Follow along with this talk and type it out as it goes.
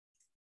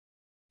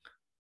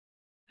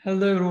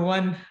Hello,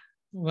 everyone.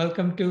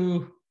 Welcome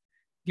to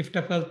Gift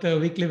of Health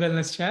Weekly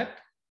Wellness Chat.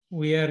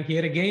 We are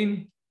here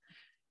again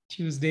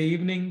Tuesday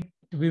evening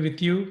to be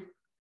with you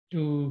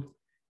to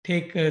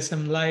take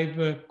some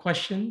live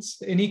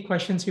questions. Any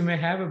questions you may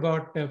have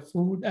about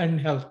food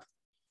and health.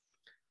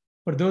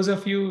 For those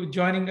of you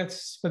joining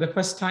us for the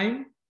first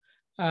time,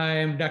 I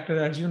am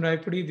Dr. Arjun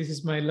Rayapudi. This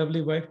is my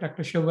lovely wife,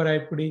 Dr. Shobha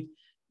Rayapudi.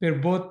 We're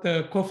both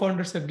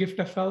co-founders of Gift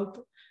of Health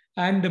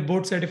and the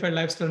board-certified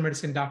lifestyle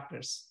medicine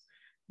doctors.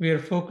 We are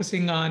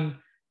focusing on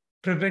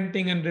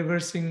preventing and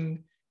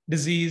reversing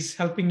disease,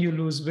 helping you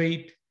lose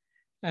weight,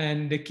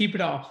 and keep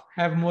it off,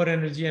 have more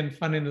energy and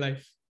fun in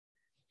life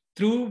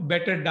through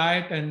better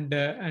diet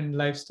and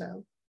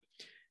lifestyle.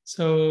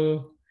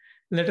 So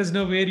let us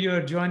know where you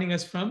are joining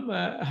us from.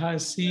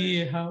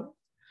 See how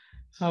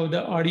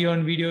the audio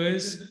and video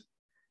is.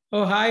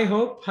 Oh, hi,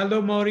 Hope.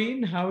 Hello,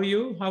 Maureen. How are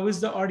you? How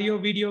is the audio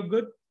video?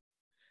 Good?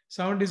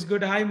 Sound is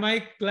good. Hi,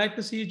 Mike. Glad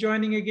to see you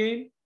joining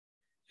again.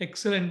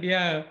 Excellent.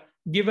 Yeah.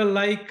 Give a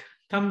like,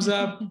 thumbs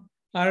up,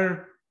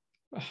 or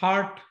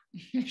heart,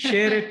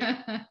 share it.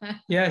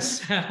 Yes.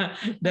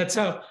 that's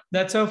how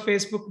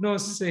Facebook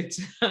knows it's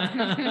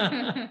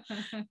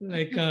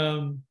like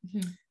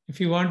if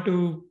you want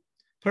to.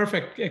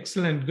 Perfect.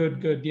 Excellent.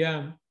 Good.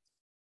 Yeah.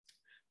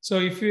 So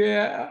if you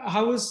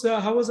how was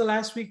the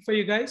last week for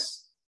you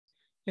guys?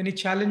 Any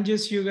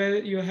challenges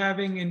you're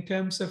having in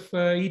terms of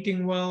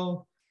eating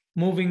well,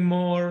 moving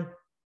more,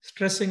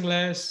 stressing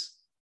less?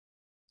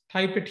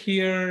 Type it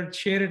here,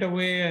 share it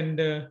away,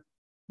 and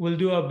we'll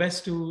do our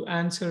best to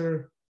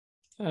answer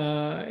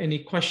any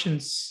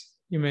questions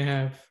you may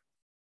have.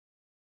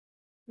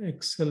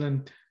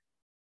 Excellent.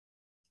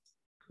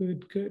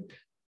 Good.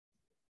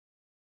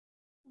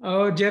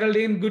 Oh,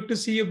 Geraldine, good to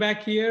see you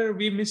back here.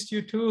 We missed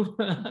you too.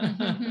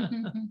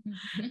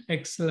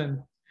 Excellent.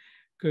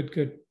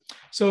 Good.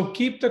 So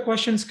keep the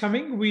questions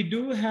coming. We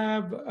do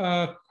have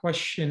a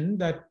question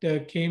that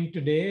came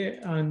today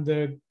on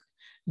the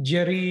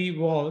Jerry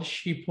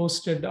Walsh. He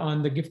posted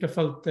on the Gift of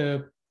Health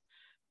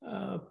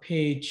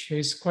page.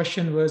 His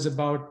question was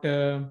about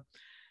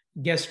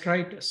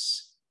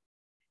gastritis.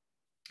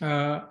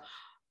 Are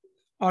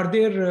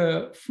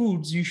there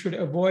foods you should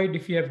avoid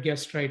if you have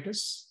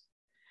gastritis?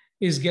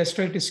 Is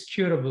gastritis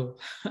curable?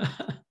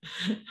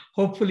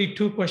 Hopefully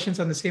 2 questions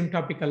on the same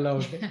topic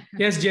allowed.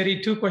 Yes, Jerry,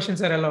 2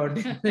 questions are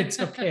allowed. It's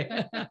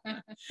okay.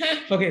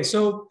 Okay,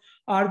 so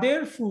are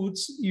there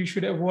foods you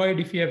should avoid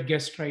if you have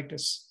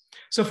gastritis?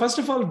 So first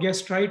of all,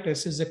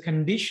 gastritis is a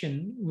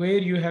condition where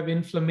you have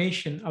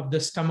inflammation of the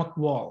stomach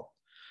wall.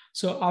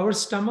 So our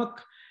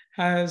stomach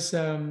has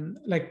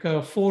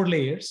 4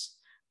 layers.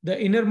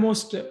 The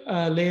innermost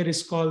layer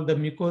is called the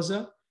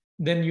mucosa.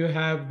 Then you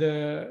have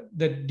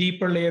the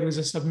deeper layer is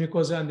a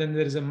submucosa, and then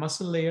there is a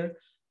muscle layer.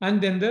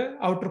 And then the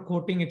outer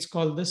coating, it's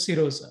called the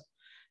serosa.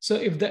 So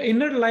if the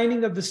inner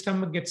lining of the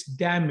stomach gets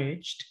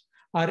damaged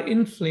or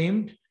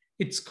inflamed,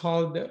 it's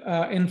called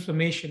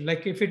inflammation.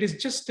 Like if it is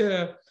just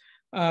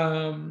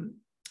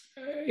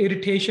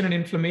irritation and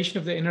inflammation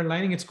of the inner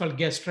lining, it's called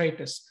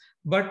gastritis.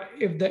 But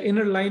if the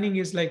inner lining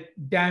is like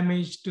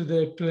damaged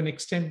to an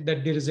extent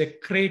that there is a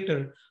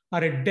crater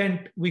or a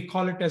dent, we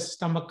call it as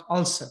stomach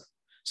ulcer.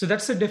 So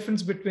that's the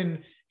difference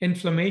between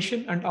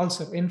inflammation and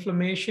ulcer.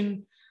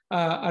 Inflammation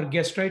or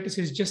gastritis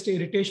is just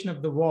irritation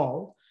of the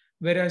wall,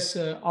 whereas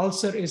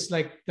ulcer is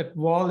like that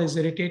wall is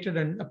irritated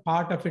and a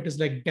part of it is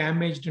like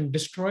damaged and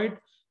destroyed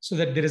so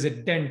that there is a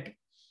dent.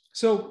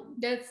 So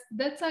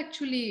that's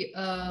actually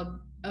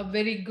a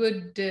very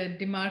good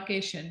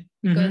demarcation,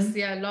 because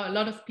a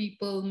lot of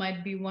people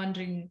might be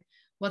wondering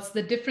what's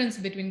the difference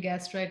between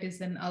gastritis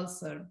and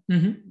ulcer.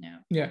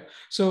 Yeah.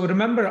 So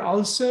remember,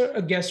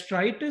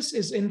 gastritis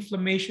is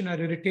inflammation or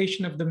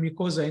irritation of the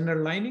mucosa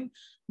inner lining,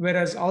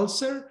 whereas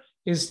ulcer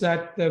is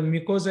that the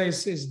mucosa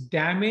is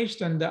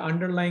damaged and the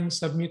underlying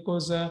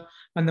submucosa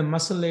and the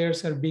muscle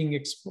layers are being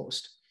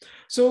exposed.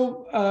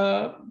 So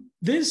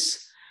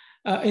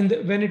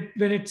when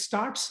it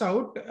starts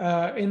out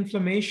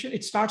inflammation,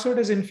 it starts out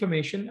as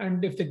inflammation,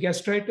 and if the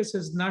gastritis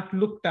is not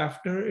looked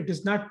after, it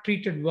is not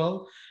treated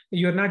well,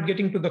 you're not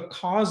getting to the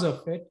cause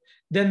of it,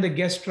 then the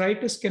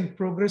gastritis can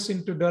progress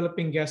into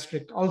developing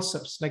gastric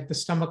ulcers, like the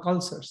stomach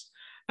ulcers.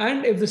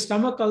 And if the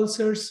stomach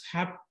ulcers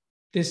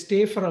they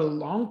stay for a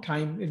long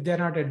time, if they're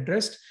not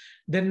addressed,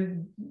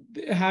 then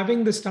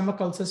having the stomach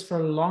ulcers for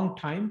a long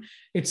time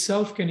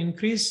itself can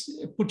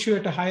put you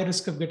at a high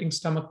risk of getting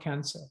stomach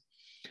cancer.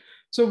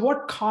 So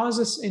what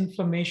causes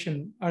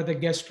inflammation or the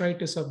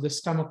gastritis of the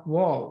stomach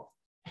wall?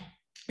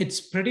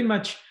 It's pretty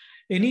much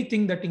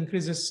anything that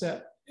increases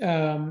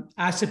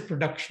acid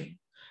production.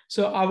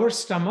 So our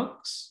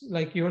stomachs,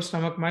 like your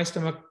stomach, my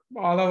stomach,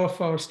 all of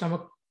our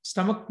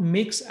stomach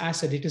makes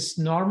acid. It is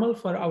normal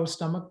for our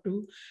stomach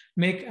to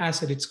make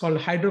acid. It's called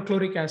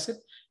hydrochloric acid,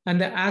 and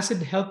the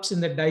acid helps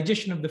in the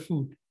digestion of the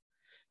food.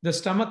 The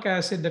stomach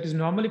acid that is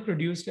normally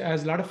produced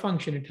has a lot of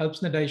function. It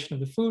helps in the digestion of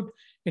the food.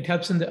 It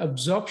helps in the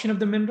absorption of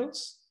the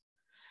minerals.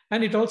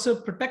 And it also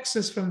protects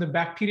us from the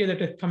bacteria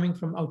that are coming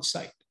from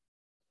outside.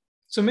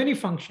 So many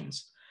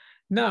functions.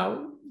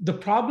 Now, the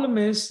problem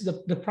is,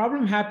 the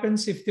problem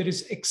happens if there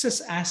is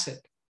excess acid.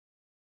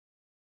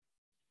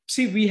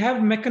 See, we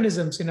have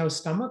mechanisms in our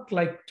stomach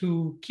like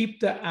to keep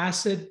the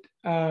acid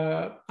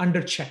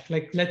under check.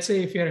 Like, let's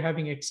say if you're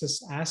having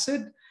excess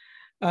acid,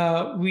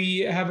 we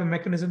have a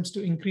mechanisms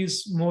to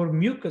increase more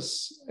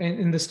mucus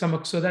in the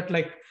stomach, so that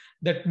like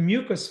that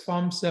mucus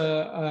forms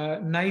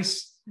a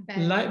nice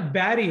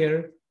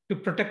barrier to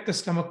protect the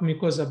stomach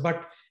mucosa.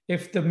 But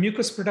if the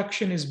mucus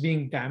production is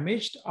being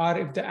damaged, or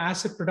if the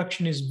acid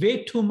production is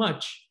way too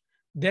much,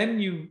 then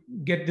you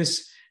get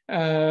this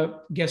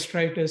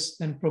gastritis,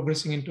 then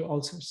progressing into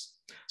ulcers.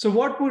 So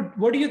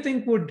what do you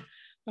think would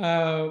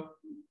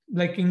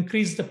like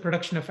increase the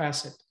production of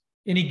acid?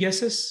 Any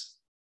guesses?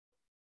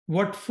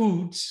 What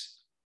foods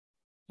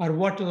or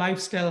what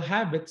lifestyle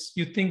habits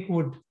you think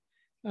would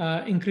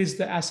increase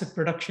the acid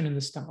production in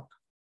the stomach?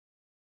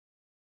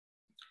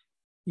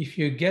 If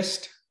you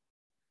guessed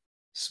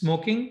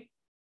smoking,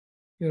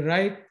 you're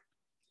right.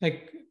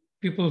 Like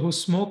people who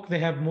smoke, they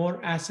have more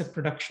acid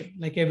production.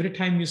 Like every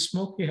time you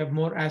smoke, you have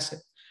more acid.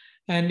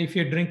 And if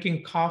you're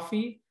drinking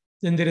coffee,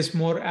 then there is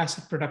more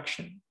acid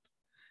production.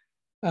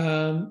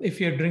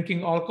 If you're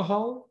drinking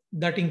alcohol,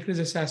 that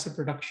increases acid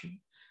production.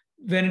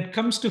 When it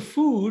comes to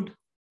food,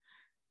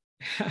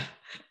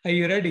 are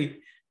you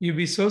ready? You'll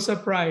be so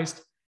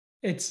surprised.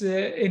 It's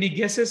any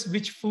guesses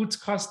which foods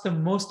cause the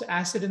most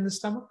acid in the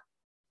stomach?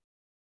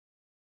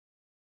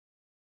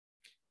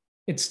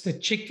 It's the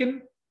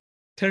chicken,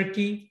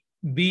 turkey,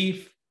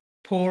 beef,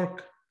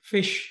 pork,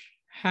 fish,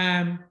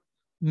 ham,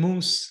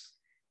 moose,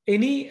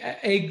 any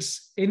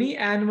eggs, any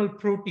animal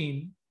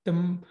protein,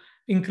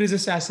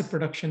 increases acid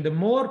production. The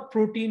more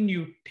protein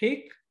you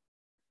take,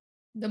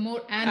 the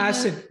more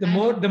acid, the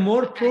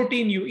more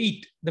protein you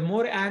eat, the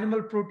more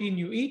animal protein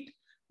you eat,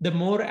 the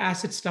more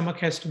acid stomach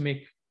has to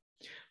make.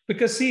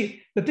 Because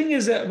see, the thing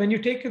is that when you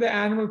take the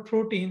animal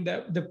protein,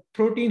 the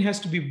protein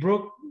has to be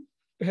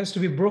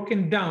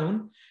broken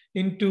down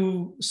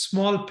into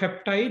small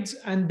peptides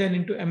and then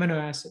into amino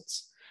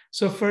acids.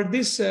 So for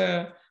this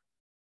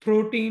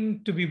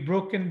protein to be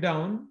broken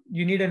down,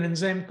 you need an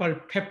enzyme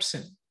called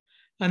pepsin.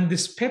 And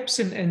this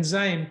pepsin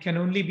enzyme can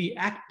only be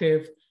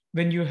active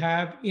when you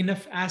have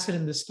enough acid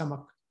in the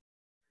stomach.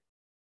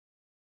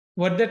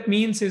 What that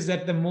means is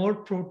that the more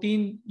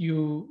protein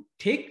you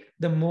take,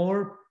 the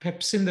more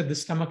pepsin that the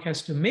stomach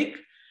has to make.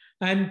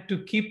 And to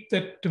make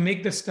that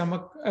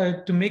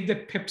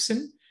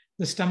pepsin,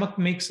 the stomach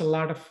makes a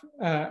lot of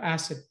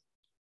acid.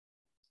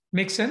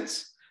 Makes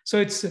sense? So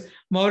it's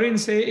Maureen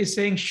is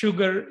saying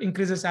sugar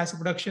increases acid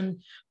production.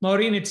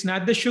 Maureen, it's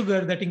not the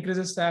sugar that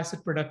increases the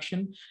acid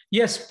production.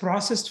 Yes,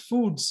 processed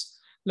foods,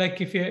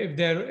 like if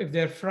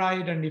they're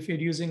fried and if you're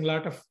using a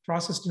lot of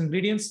processed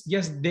ingredients,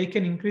 yes, they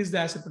can increase the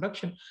acid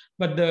production.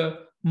 But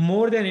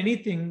more than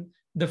anything,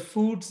 the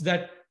foods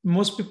that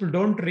most people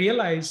don't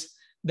realize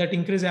that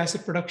increase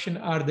acid production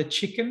are the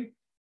chicken,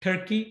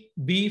 turkey,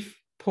 beef,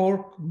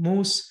 pork,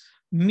 moose,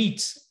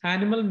 meats,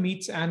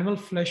 animal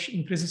flesh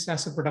increases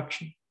acid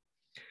production.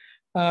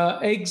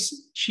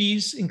 Eggs,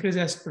 cheese increase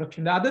acid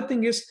production. The other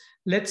thing is,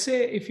 let's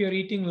say if you're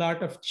eating a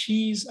lot of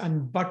cheese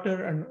and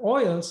butter and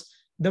oils,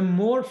 the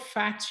more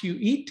fats you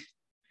eat,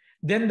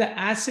 then the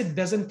acid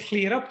doesn't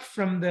clear up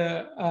from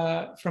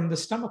the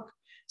stomach.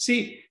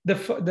 See,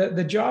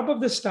 the job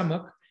of the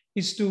stomach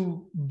is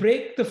to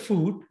break the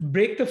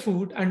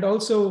food, and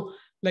also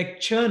like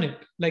churn it,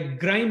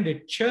 like grind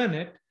it, churn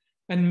it,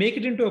 and make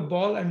it into a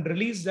ball and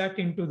release that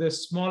into the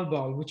small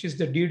ball, which is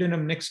the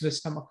duodenum next to the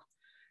stomach.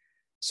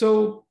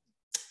 So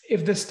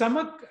if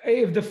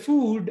the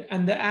food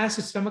and the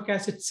stomach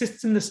acid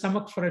sits in the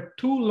stomach for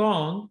too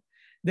long,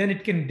 then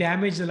it can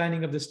damage the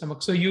lining of the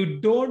stomach. So you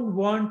don't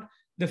want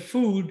the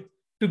food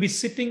to be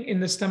sitting in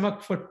the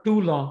stomach for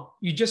too long.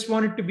 You just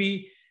want it to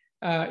be,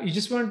 you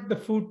just want the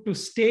food to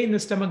stay in the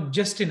stomach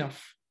just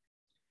enough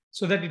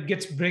so that it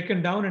gets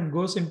broken down and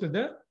goes into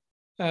the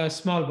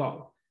small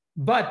bowel.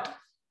 But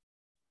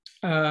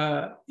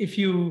if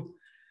you're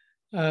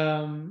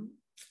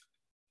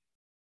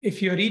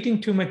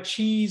eating too much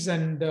cheese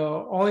and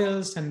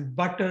oils and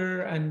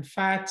butter and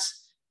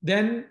fats,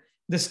 then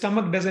the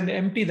stomach doesn't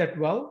empty that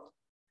well,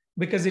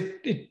 because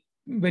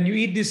when you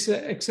eat these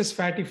excess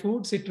fatty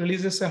foods, it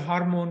releases a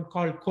hormone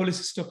called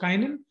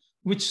cholecystokinin,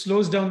 which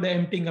slows down the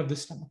emptying of the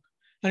stomach.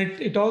 And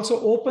it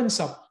also opens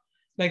up,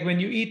 like when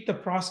you eat the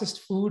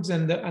processed foods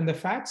and the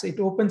fats, it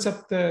opens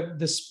up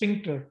the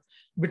sphincter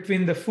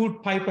between the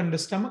food pipe and the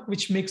stomach,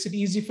 which makes it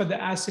easy for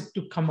the acid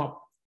to come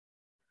up.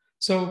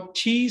 So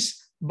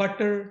cheese,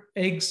 butter,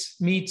 eggs,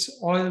 meats,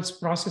 oils,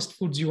 processed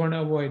foods you want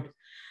to avoid.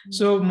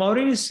 So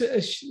Maureen is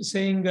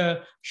saying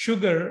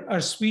sugar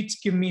or sweets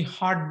give me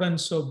heartburn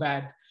so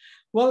bad.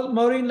 Well,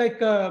 Maureen, like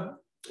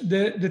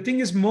the thing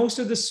is, most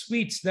of the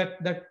sweets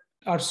that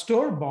are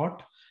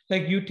store-bought,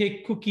 like you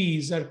take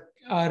cookies or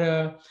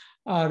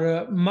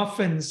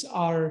muffins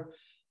or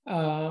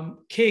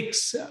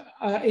cakes,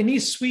 any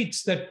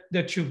sweets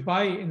that you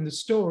buy in the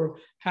store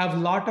have a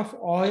lot of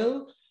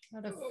oil,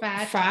 lot of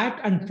fat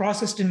and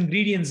processed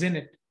ingredients in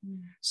it.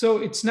 So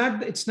it's not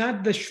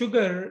the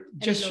sugar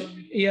just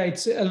Alone. yeah,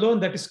 it's alone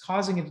that is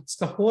causing it. It's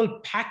the whole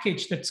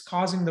package that's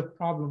causing the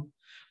problem.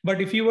 But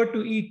if you were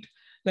to eat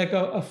like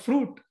a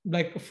fruit,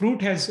 like a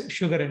fruit has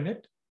sugar in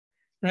it,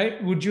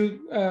 right? Would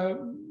you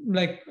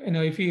like,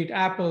 if you eat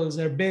apples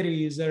or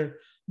berries or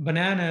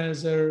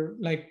bananas or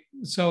like,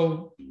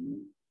 so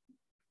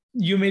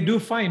you may do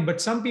fine, but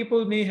some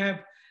people may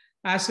have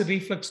acid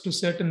reflux to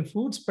certain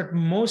foods. But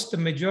the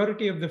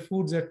majority of the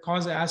foods that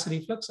cause acid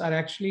reflux are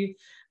actually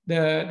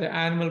the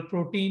animal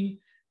protein,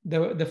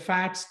 the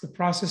fats, the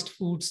processed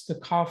foods, the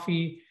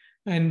coffee,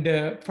 and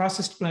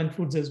processed plant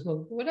foods as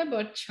well. What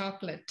about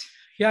chocolate?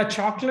 Yeah,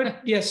 chocolate.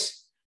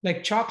 Yes,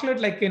 like chocolate,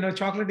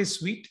 chocolate is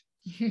sweet.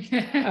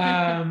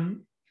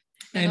 And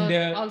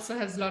And also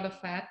has a lot of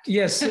fat.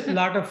 yes, it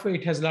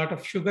has a lot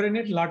of sugar in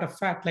it, a lot of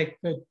fat. Like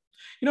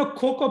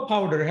cocoa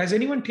powder. Has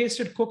anyone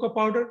tasted cocoa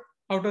powder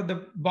out of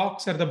the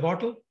box or the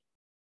bottle?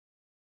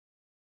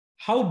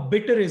 How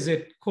bitter is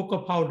it,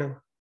 cocoa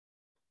powder?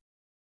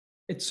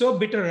 It's so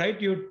bitter, right?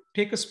 You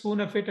take a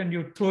spoon of it and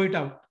you throw it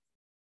out.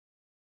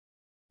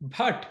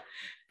 But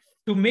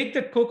to make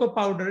that cocoa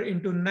powder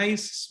into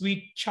nice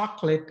sweet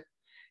chocolate,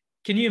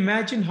 can you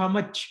imagine how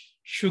much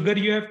sugar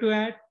you have to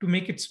add to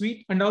make it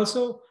sweet? And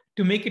also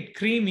to make it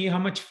creamy, how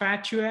much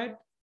fat you add?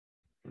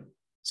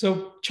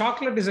 So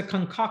chocolate is a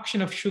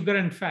concoction of sugar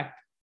and fat.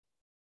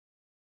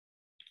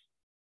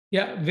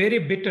 Yeah, very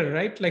bitter,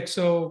 right? Like,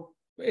 so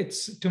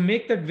it's to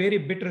make that very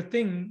bitter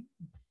thing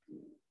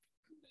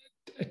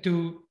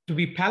to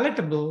be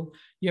palatable,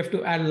 you have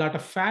to add a lot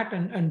of fat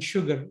and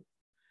sugar.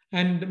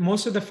 And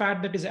most of the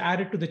fat that is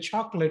added to the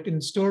chocolate in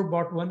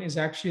store-bought one is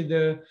actually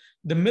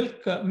the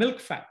milk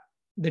fat,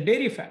 the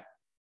dairy fat.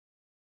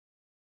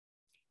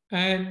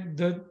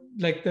 And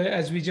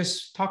as we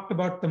just talked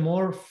about, the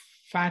more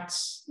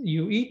fats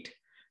you eat,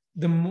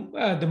 the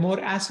more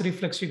acid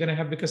reflux you're going to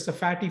have, because the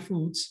fatty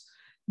foods,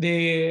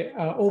 they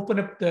open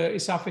up the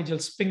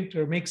esophageal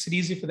sphincter, makes it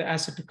easy for the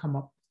acid to come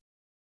up.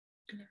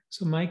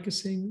 So Mike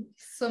is saying.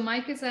 So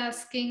Mike is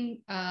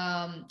asking,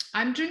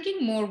 I'm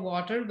drinking more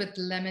water with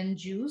lemon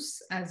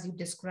juice, as you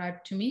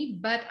described to me,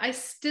 but I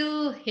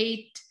still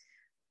hate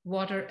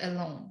water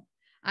alone.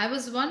 I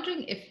was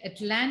wondering if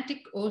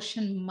Atlantic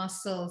Ocean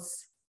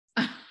mussels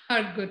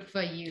are good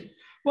for you.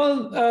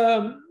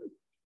 Well,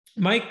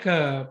 Mike,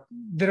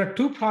 there are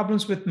two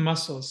problems with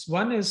mussels.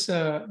 One is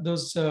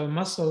those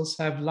mussels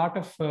have a lot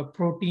of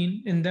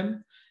protein in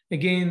them.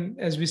 Again,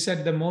 as we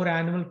said, the more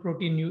animal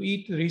protein you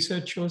eat, the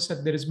research shows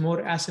that there is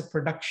more acid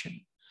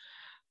production.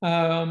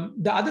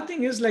 The other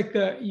thing is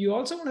you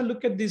also want to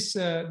look at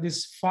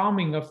this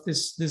farming of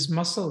these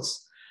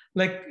mussels.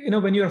 Like,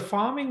 when you're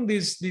farming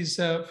these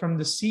from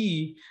the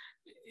sea,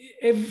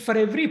 for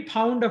every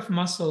pound of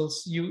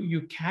mussels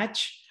you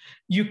catch,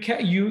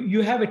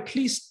 you have at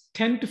least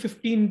 10 to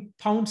 15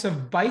 pounds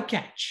of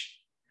bycatch,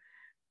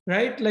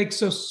 right? Like,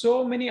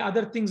 so many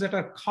other things that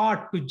are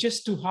caught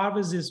to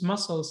harvest these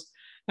mussels.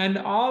 And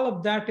all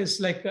of that is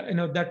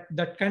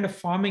that kind of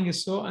farming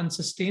is so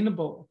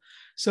unsustainable.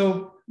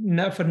 So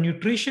now, for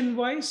nutrition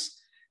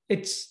wise,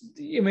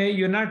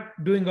 you're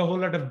not doing a whole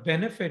lot of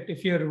benefit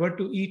if you were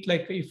to eat,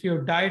 like if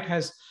your diet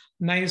has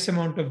nice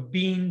amount of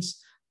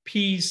beans,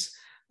 peas,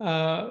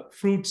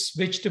 fruits,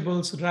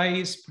 vegetables,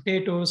 rice,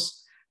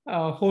 potatoes,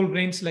 whole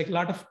grains, like a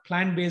lot of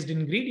plant-based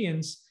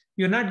ingredients.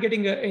 You're not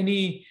getting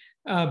any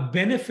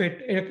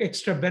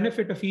extra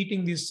benefit of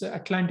eating these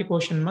Atlantic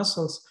Ocean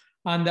mussels.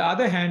 On the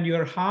other hand,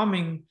 you're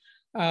harming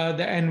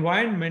the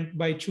environment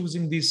by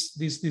choosing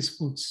these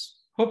foods.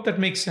 Hope that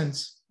makes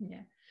sense.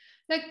 Yeah.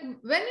 Like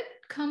when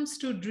it comes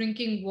to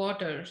drinking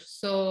water,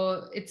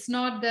 so it's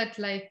not that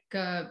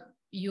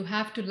you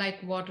have to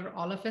like water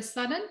all of a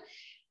sudden.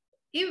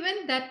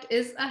 Even that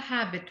is a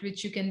habit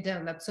which you can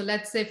develop. So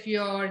let's say if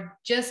you're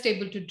just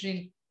able to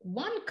drink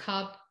 1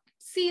 cup,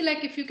 see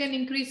like if you can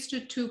increase to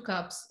 2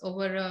 cups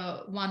over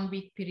a 1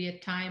 week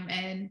period time,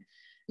 and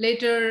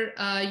later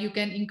you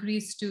can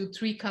increase to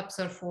 3 cups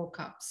or 4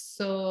 cups.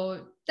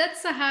 So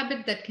that's a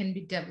habit that can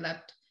be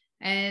developed,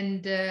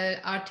 and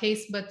our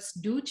taste buds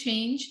do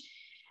change.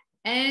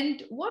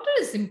 And water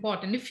is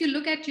important. If you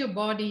look at your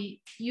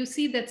body, you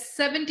see that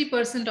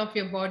 70% of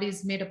your body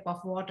is made up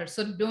of water.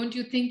 So don't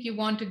you think you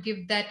want to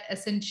give that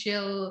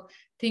essential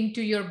thing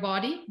to your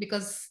body?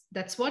 Because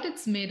that's what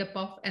it's made up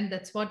of, and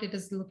that's what it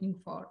is looking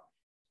for.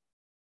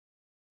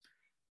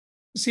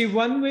 See,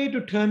 one way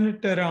to turn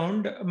it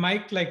around,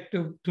 Mike, like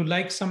to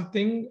like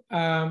something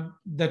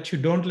that you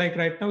don't like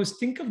right now, is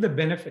think of the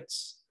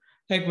benefits.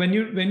 Like when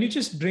you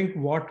just drink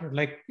water,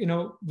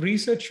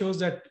 research shows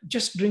that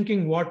just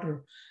drinking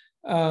water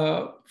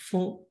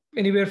for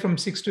anywhere from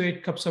 6 to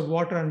 8 cups of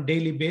water on a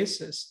daily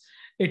basis,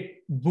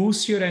 it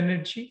boosts your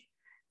energy,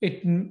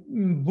 it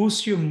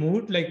boosts your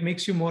mood, like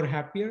makes you more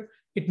happier,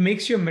 it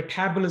makes your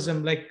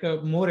metabolism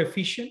more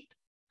efficient,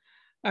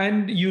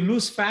 and you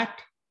lose fat.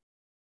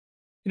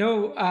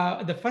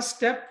 The first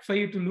step for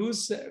you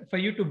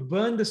to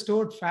burn the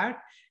stored fat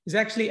is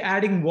actually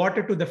adding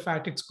water to the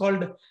fat. It's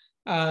called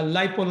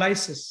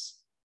lipolysis.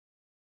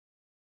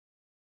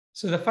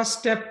 So the first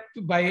step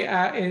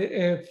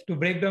to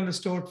break down the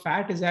stored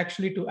fat is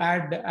actually to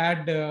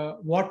add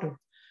water.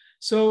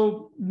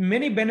 So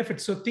many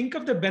benefits. So think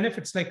of the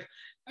benefits. Like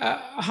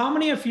how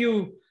many of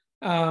you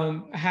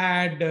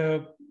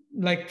had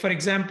like, for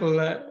example,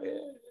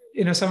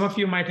 some of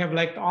you might have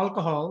liked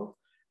alcohol.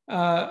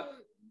 Uh,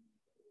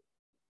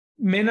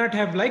 may not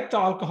have liked the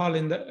alcohol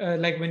in the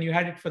like when you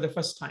had it for the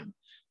first time,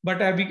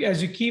 but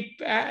as you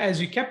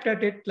kept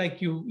at it,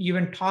 like you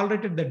even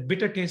tolerated the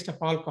bitter taste of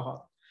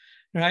alcohol,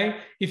 right?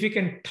 If you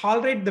can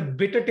tolerate the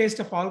bitter taste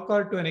of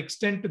alcohol to an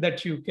extent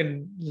that you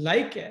can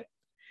like it,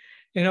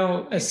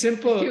 a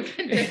simple you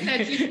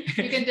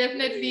can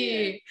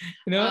definitely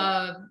you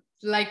know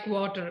like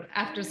water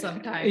after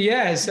some time.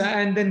 yes,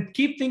 and then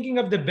keep thinking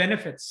of the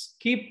benefits,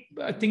 keep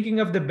thinking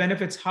of the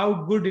benefits, how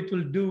good it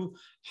will do,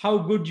 how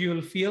good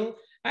you'll feel.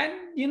 And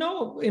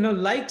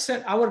likes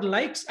and our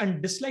likes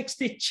and dislikes,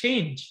 they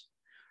change.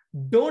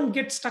 Don't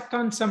get stuck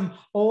on some,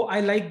 oh, I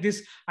like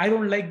this, I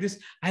don't like this,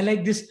 I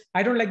like this,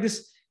 I don't like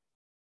this.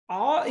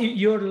 All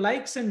your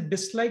likes and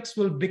dislikes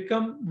will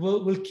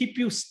keep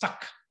you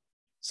stuck.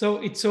 So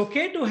it's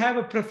okay to have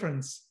a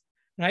preference,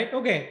 right?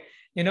 Okay,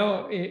 you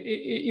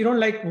don't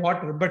like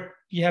water, but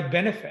you have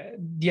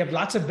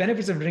lots of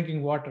benefits of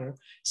drinking water.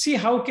 See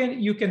how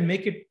you can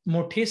make it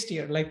more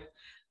tastier. Like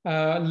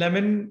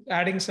lemon,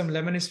 adding some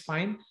lemon is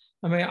fine.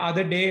 I mean,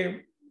 other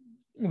day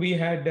we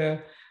had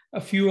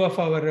a few of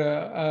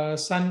our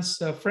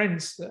sons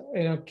friends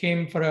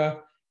came for a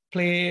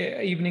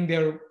play evening.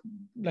 They're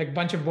like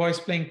bunch of boys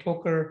playing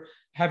poker,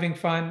 having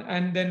fun.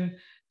 And then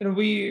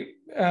we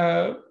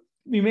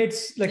made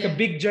like a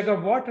big jug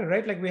of water,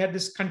 right? Like we had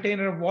this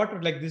container of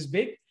water like this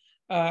big.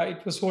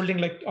 It was holding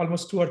like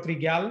almost 2 or 3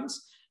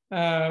 gallons.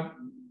 uh,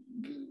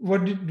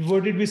 what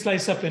did we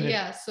slice up in it?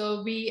 Yeah,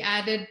 so we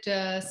added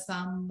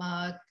some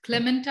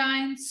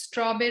clementines,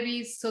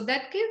 strawberries. So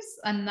that gives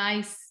a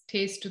nice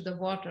taste to the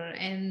water.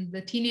 And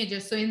the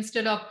teenagers, so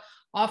instead of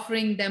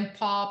offering them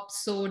pop,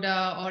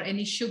 soda, or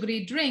any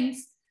sugary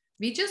drinks,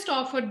 we just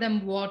offered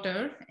them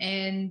water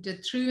and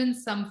threw in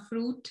some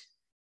fruit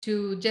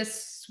to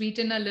just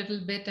sweeten a little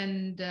bit,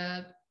 and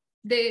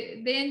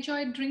they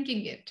enjoyed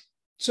drinking it.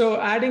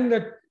 So adding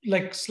that,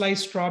 like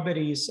sliced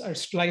strawberries or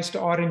sliced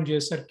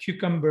oranges or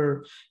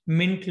cucumber,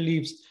 mint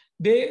leaves,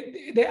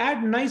 they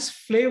add nice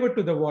flavor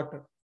to the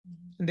water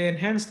and they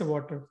enhance the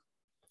water.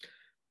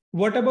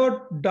 What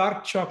about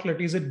dark chocolate?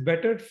 Is it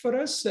better for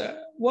us?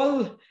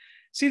 Well,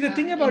 see, the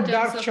thing about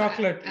dark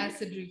chocolate,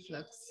 acid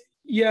reflux.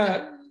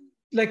 Yeah,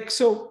 like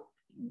so.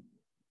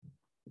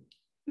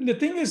 The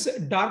thing is,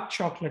 dark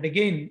chocolate.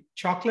 Again,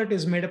 chocolate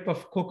is made up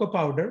of cocoa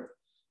powder,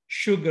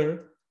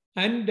 sugar,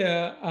 and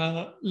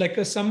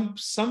like some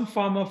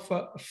form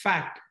of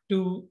fat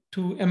to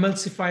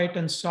emulsify it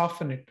and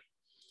soften it.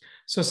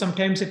 So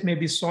sometimes it may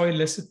be soy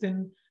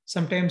lecithin.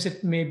 Sometimes there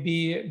may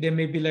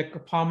be like a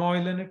palm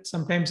oil in it.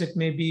 Sometimes it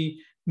may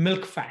be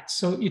milk fat.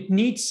 So it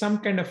needs some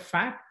kind of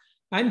fat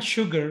and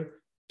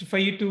sugar for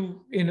you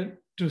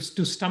to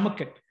stomach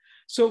it.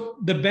 So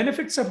the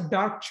benefits of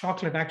dark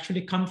chocolate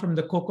actually come from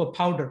the cocoa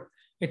powder.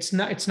 It's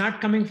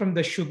not coming from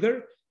the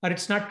sugar, or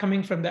it's not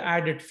coming from the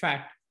added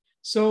fat.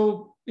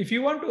 So if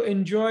you want to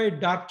enjoy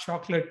dark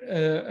chocolate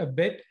a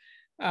bit,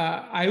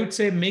 I would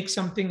say make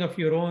something of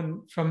your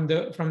own from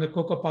the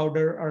cocoa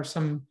powder, or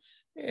some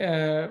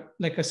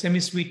like a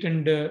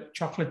semi-sweetened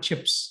chocolate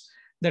chips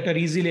that are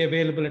easily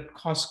available at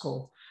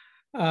Costco.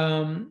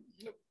 Um,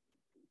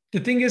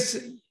 the thing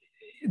is,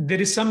 there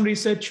is some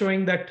research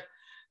showing that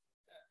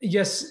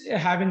yes,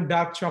 having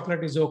dark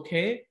chocolate is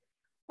okay,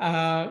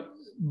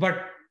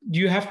 but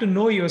you have to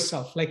know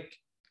yourself. Like,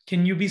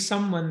 can you be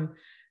someone?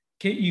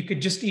 You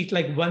could just eat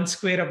like one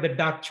square of the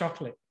dark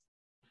chocolate,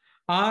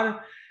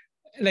 or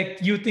like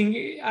you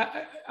think,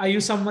 are you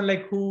someone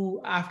like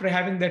who, after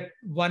having that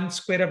one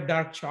square of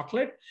dark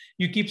chocolate,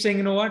 you keep saying,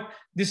 you know what,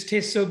 this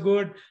tastes so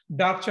good,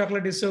 dark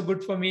chocolate is so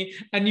good for me,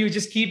 and you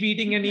just keep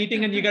eating and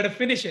eating and you got to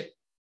finish it,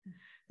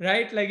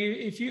 right? Like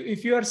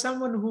if you are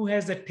someone who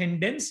has a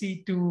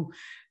tendency to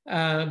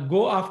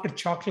go after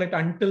chocolate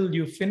until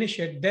you finish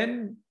it,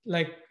 then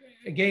like,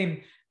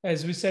 again,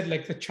 as we said,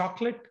 like the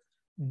chocolate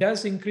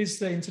does increase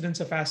the incidence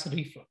of acid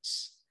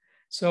reflux.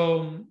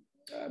 So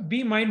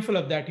be mindful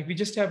of that. If you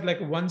just have like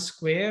one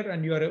square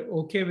and you are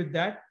okay with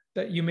that,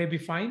 that you may be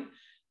fine.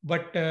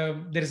 But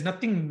there is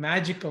nothing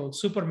magical,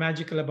 super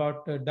magical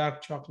about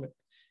dark chocolate.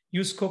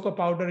 Use cocoa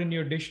powder in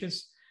your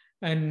dishes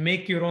and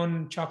make your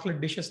own chocolate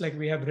dishes. Like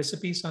we have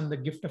recipes on the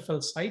Gift of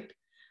Health site,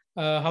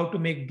 how to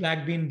make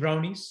black bean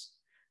brownies.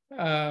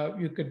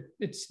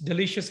 It's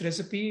delicious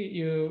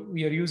recipe.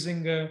 We are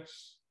using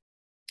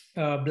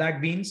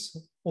black beans,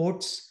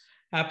 oats,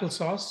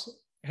 applesauce,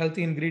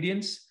 healthy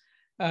ingredients,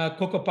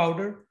 cocoa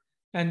powder,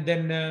 and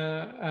then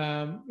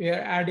we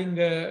are adding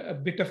a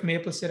bit of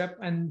maple syrup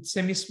and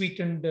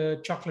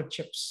semi-sweetened chocolate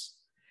chips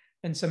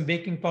and some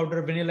baking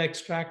powder, vanilla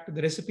extract.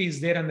 The recipe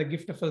is there on the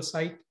Gift of Health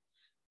site.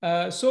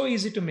 So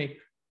easy to make.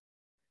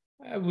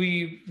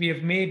 We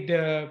have made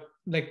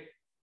like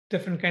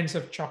different kinds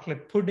of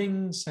chocolate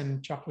puddings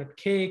and chocolate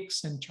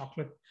cakes and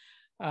chocolate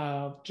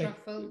like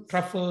Truffles.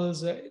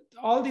 truffles.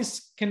 All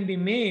these can be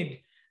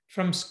made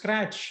from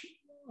scratch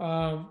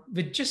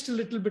with just a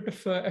little bit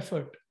of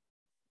effort.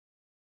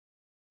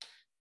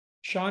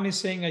 Sean is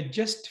saying, I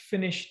just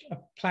finished a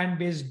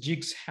plant-based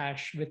jigs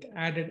hash with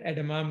added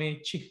edamame,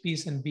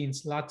 chickpeas, and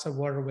beans. Lots of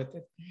water with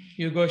it.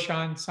 You go,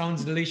 Sean.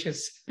 Sounds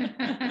delicious.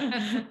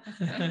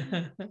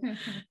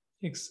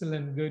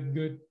 Excellent. Good,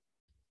 good.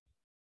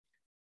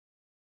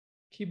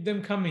 Keep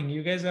them coming.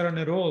 You guys are on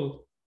a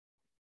roll.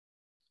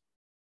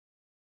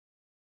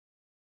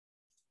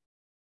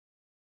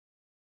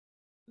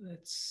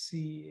 Let's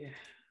see.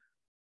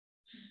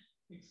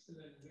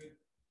 Excellent. Good.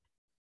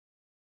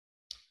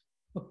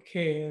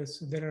 Okay,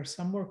 so there are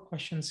some more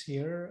questions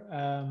here.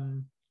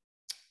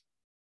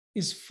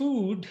 Is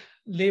food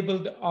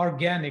labeled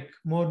organic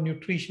more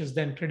nutritious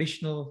than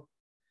traditional,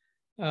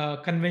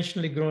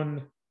 conventionally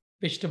grown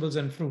vegetables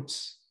and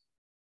fruits?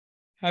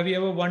 Have you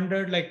ever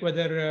wondered like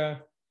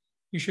whether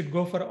you should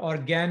go for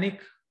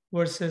organic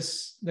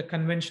versus the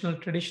conventional,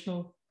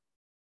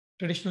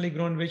 traditionally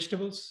grown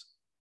vegetables?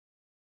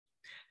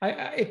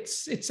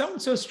 It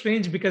sounds so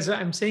strange because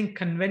I'm saying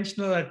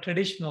conventional or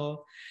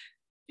traditional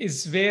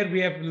is where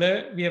we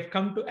have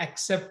come to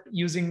accept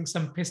using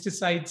some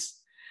pesticides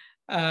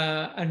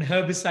and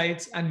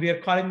herbicides, and we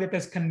are calling that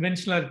as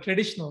conventional or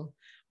traditional.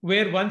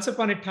 Where once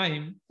upon a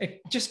time,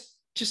 just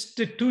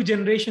 2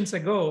 generations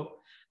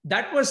ago,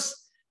 that was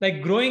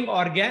like growing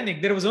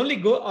organic. There was only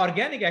go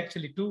organic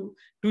actually. Two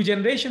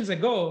generations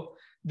ago,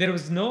 there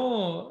was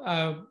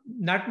no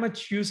not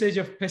much usage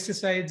of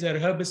pesticides or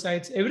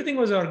herbicides. Everything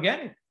was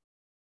organic.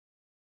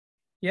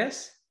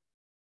 Yes.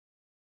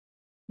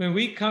 When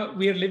we are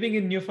living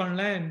in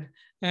Newfoundland,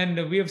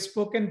 and we have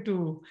spoken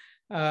to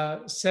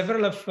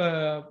several of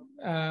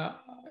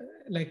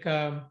like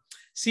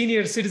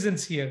senior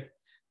citizens here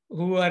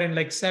who are in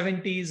like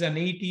 70s and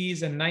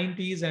 80s and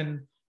 90s,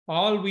 and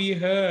all we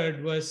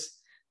heard was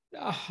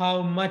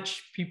how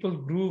much people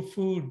grew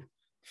food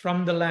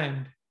from the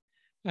land,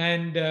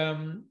 and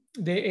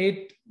they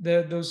ate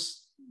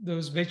those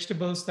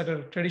vegetables that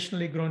are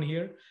traditionally grown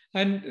here.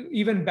 And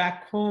even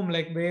back home,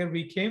 like where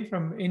we came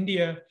from,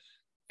 India,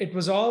 it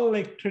was all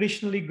like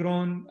traditionally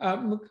grown,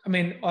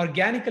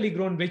 organically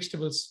grown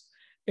vegetables.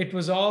 It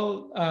was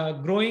all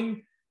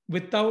growing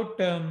without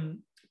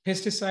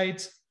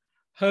pesticides,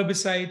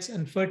 herbicides,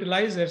 and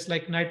fertilizers,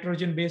 like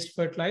nitrogen based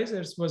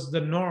fertilizers was the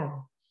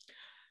norm.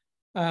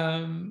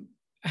 And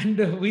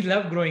we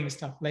love growing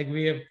stuff. Like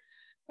we have,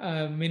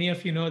 many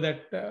of you know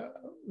that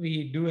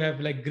we do have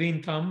like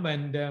green thumb,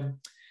 and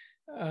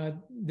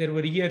there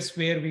were years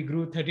where we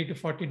grew 30 to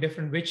 40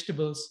 different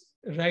vegetables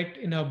right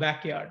in our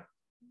backyard.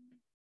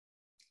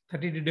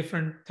 30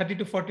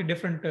 to 40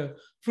 different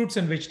fruits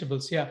and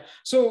vegetables. Yeah.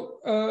 So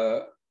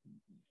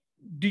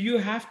do you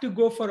have to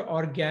go for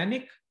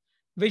organic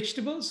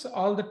vegetables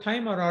all the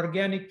time or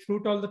organic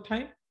fruit all the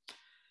time?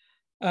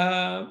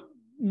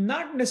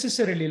 Not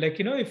necessarily. Like,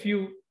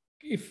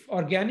 if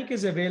organic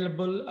is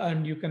available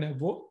and you can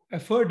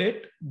afford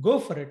it, go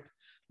for it.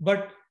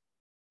 But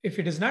if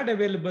it is not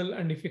available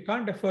and if you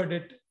can't afford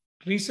it,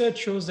 research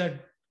shows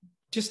that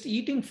just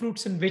eating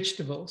fruits and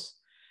vegetables,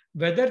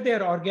 whether they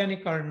are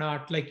organic or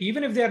not, like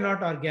even if they are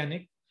not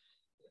organic,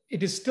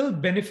 it is still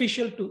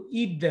beneficial to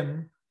eat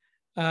them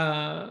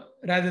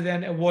rather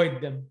than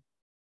avoid them.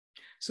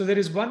 So there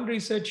is one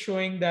research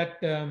showing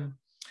that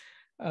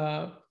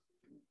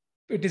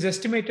it is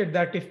estimated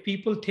that if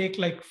people take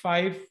like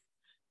 5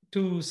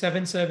 to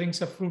 7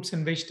 servings of fruits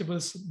and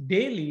vegetables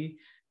daily,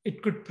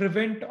 it could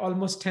prevent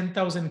almost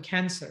 10,000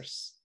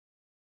 cancers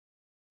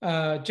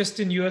just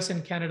in US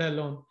and Canada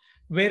alone.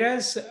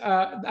 Whereas,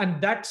 and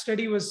that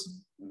study was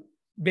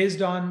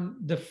based on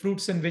the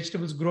fruits and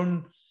vegetables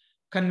grown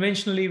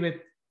conventionally with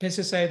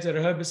pesticides or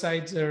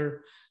herbicides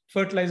or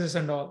fertilizers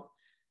and all.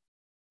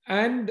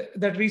 And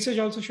that research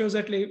also shows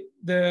that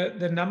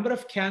the number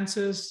of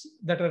cancers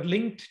that are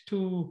linked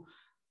to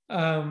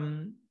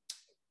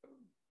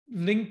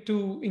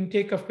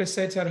intake of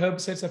pesticides or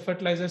herbicides or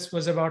fertilizers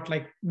was about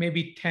like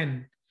maybe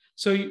 10.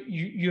 So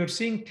you're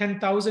seeing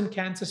 10,000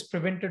 cancers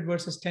prevented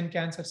versus 10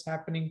 cancers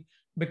happening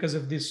because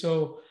of this.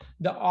 So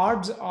the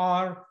odds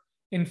are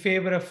in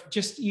favor of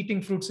just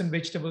eating fruits and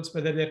vegetables,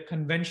 whether they're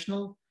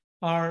conventional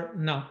or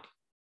not.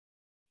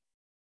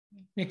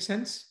 Make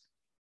sense?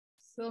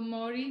 So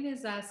Maureen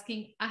is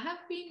asking, I have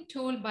been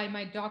told by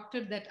my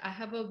doctor that I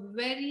have a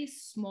very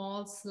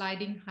small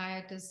sliding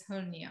hiatus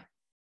hernia.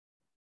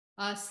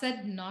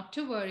 Said not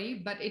to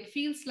worry, but it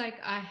feels like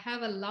I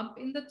have a lump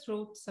in the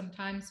throat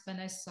sometimes when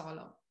I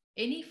swallow.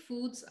 Any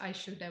foods I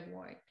should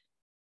avoid?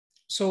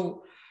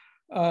 So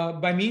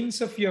by means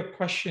of your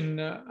question,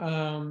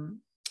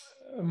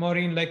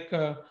 Maureen,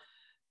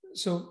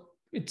 so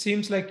it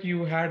seems like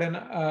you had an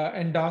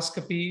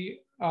endoscopy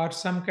or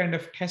some kind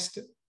of test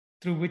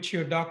through which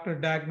your doctor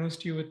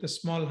diagnosed you with a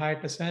small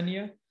hiatus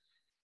hernia.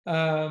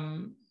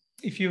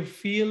 If you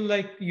feel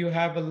like you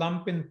have a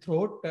lump in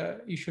throat,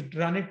 you should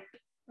run it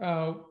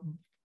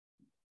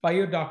by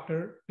your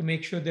doctor to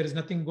make sure there is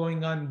nothing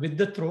going on with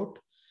the throat.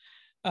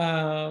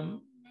 And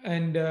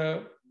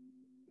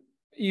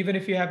even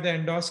if you have the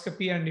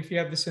endoscopy and if you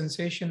have the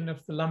sensation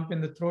of the lump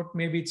in the throat,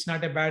 maybe it's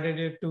not a bad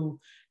idea to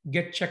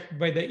get checked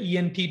by the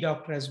ENT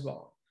doctor as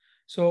well.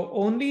 So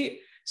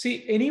only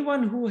see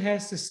anyone who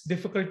has this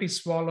difficulty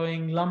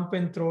swallowing, lump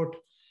in throat,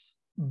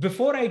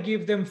 before I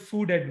give them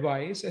food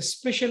advice,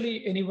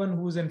 especially anyone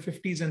who's in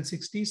 50s and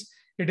 60s,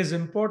 it is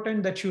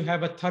important that you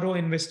have a thorough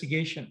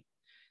investigation,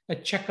 a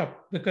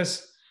checkup,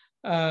 because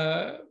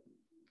uh,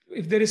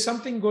 if there is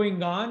something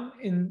going on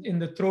in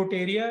the throat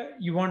area,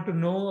 you want to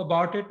know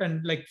about it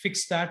and like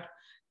fix that,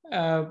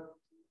 uh,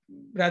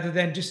 rather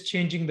than just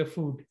changing the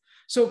food.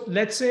 So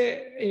let's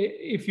say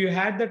if you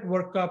had that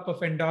workup of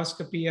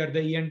endoscopy or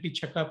the ENT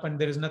checkup and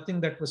there is nothing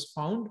that was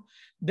found,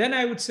 then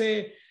I would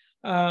say,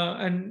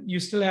 and you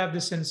still have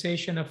the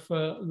sensation of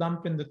a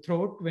lump in the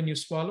throat when you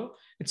swallow,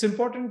 it's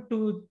important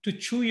to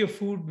chew your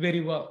food very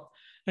well.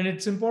 And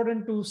it's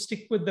important to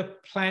stick with the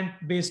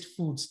plant-based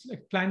foods.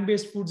 Like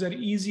plant-based foods are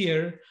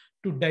easier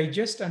to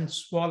digest and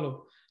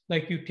swallow.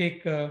 Like you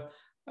take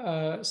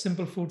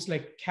simple foods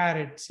like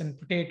carrots and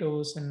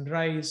potatoes and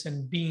rice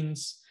and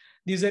beans.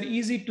 These are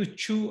easy to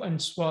chew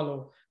and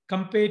swallow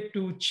compared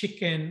to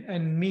chicken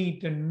and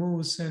meat and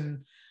moose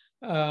and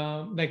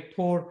like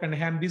pork and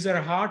ham. These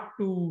are hard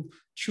to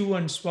chew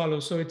and swallow.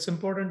 So it's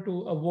important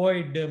to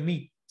avoid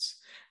meats.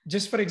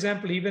 Just for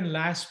example, even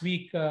last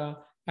week, I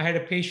had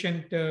a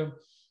patient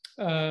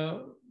uh,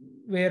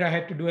 where I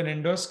had to do an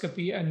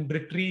endoscopy and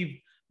retrieve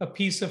a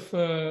piece of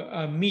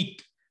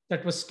meat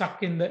that was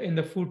stuck in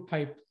the food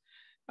pipe.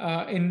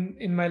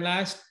 In my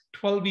last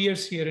 12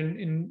 years here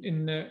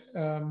in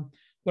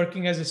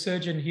working as a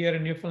surgeon here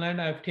in Newfoundland,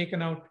 I've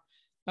taken out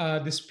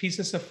these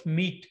pieces of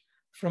meat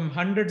from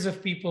hundreds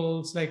of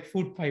people's like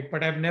food pipe,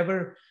 but I've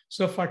never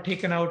so far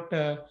taken out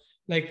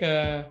like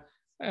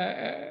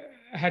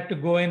had to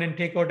go in and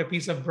take out a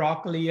piece of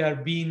broccoli or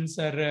beans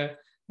or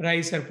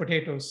rice or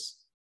potatoes.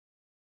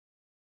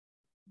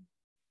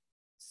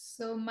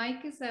 So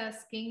Mike is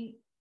asking,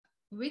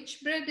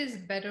 which bread is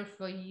better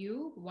for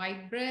you?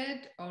 White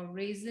bread or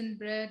raisin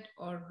bread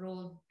or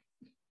roll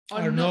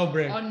Or no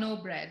bread. or no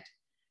bread?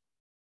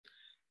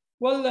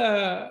 Well,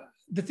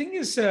 the thing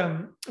is,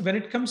 when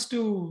it comes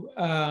to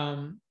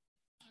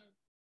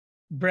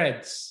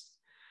breads,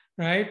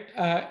 right?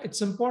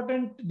 It's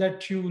important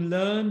that you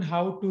learn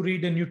how to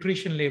read a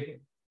nutrition label.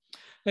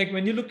 Like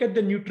when you look at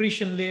the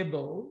nutrition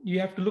label, you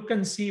have to look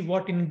and see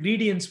what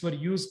ingredients were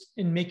used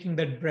in making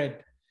that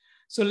bread.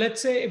 So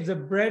let's say if the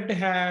bread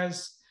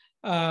has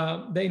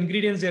the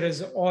ingredients, there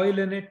is oil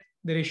in it,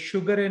 there is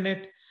sugar in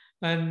it,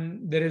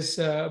 and there is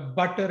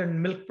butter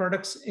and milk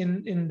products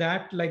in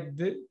that,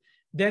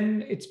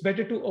 then it's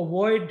better to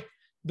avoid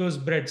those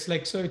breads.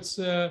 Like so, it's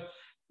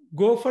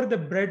go for the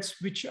breads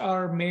which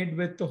are made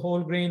with the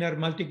whole grain or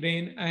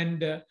multigrain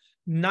and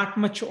not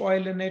much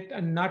oil in it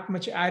and not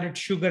much added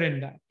sugar in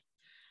that.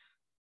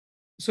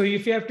 So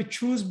if you have to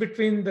choose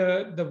between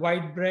the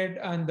white bread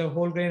and the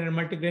whole grain and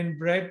multigrain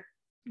bread,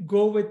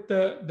 go with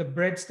the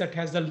breads that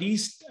has the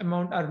least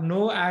amount or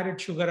no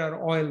added sugar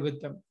or oil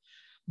with them.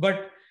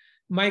 But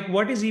Mike,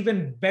 what is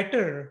even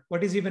better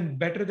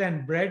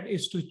than bread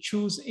is to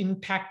choose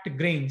intact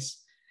grains.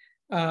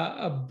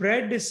 A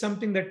bread is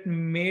something that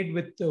made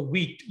with the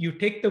wheat. You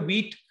take the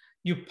wheat,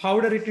 you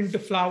powder it into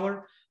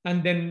flour,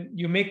 and then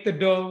you make the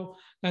dough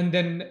and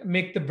then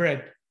make the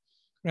bread,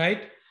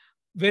 right?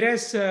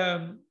 Whereas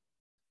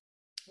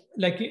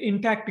like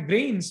intact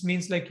grains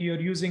means like you're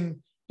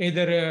using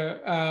either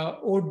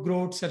oat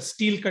groats or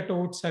steel cut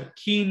oats or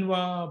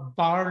quinoa,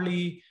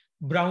 barley,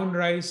 brown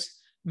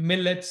rice,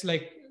 millets.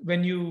 Like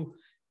when you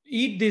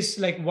eat this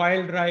like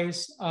wild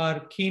rice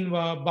or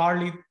quinoa,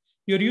 barley,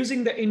 you're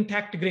using the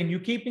intact grain. You're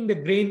keeping the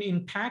grain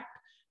intact.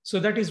 So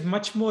that is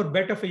much more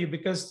better for you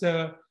because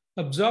the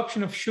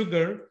absorption of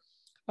sugar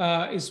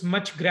is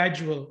much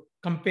gradual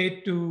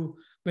compared to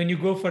when you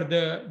go for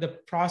the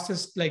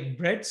processed like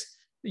breads.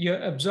 Your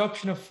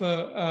absorption of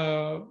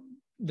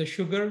the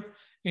sugar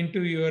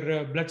into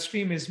your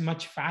bloodstream is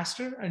much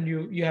faster and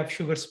you have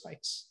sugar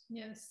spikes.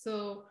 Yes.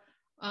 So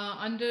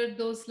under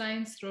those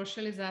lines,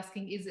 Rochelle is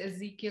asking, is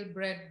Ezekiel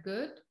bread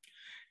good?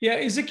 Yeah,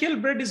 Ezekiel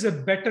bread is a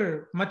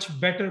much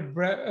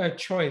better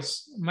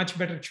choice, much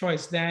better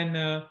choice than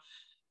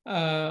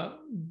the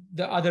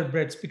other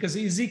breads because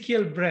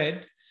Ezekiel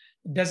bread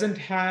doesn't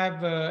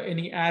have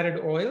any added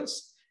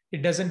oils.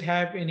 It doesn't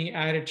have any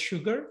added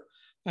sugar.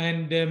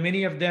 And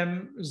many of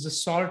them, the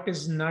salt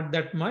is not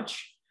that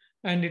much.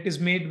 And it is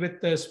made with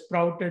the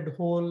sprouted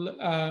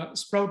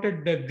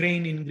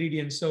grain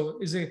ingredients. So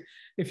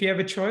if you have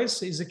a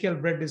choice, Ezekiel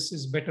bread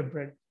is better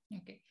bread.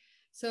 Okay.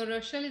 So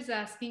Rochelle is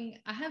asking,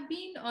 I have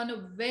been on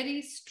a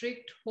very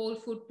strict whole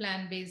food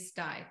plant-based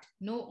diet,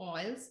 no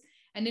oils,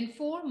 and in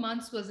 4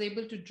 months was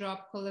able to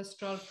drop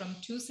cholesterol from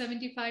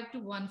 275 to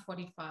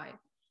 145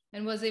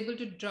 and was able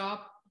to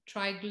drop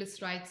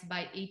triglycerides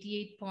by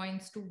 88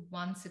 points to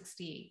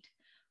 168.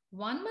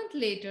 1 month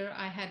later,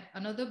 I had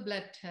another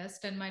blood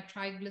test and my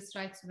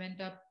triglycerides went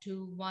up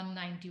to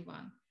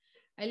 191.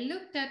 I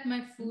looked at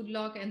my food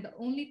log and the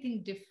only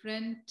thing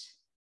different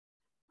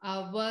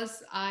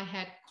was I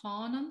had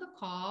corn on the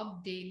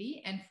cob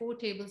daily and 4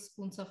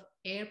 tablespoons of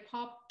air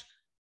popped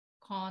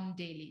corn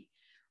daily.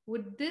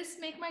 Would this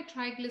make my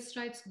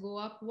triglycerides go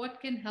up?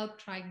 What can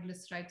help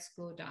triglycerides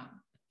go down?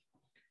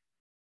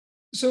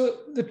 So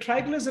the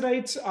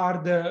triglycerides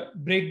are the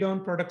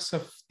breakdown products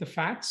of the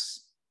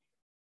fats.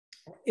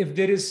 If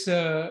there is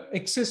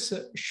excess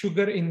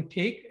sugar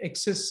intake,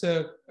 excess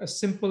a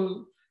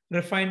simple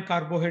refined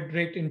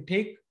carbohydrate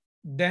intake,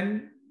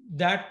 then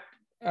that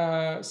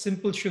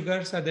simple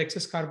sugars are the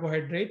excess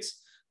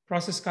carbohydrates,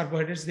 processed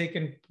carbohydrates, they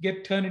can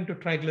get turned into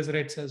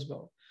triglycerides as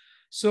well.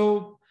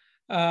 So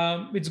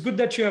it's good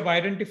that you have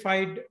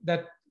identified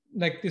that,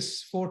 like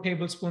this 4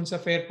 tablespoons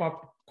of air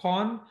popped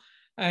corn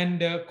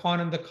and corn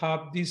on the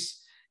cob.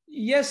 These,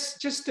 yes,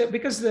 just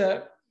because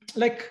the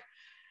like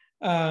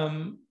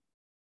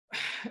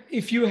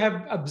if you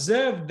have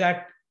observed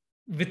that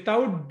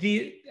without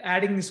the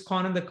adding this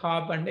corn on the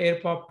cob and air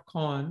popped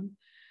corn,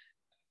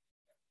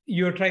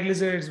 your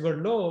triglycerides were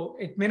low,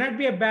 it may not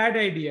be a bad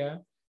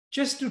idea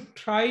just to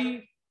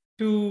try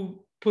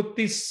to put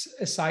this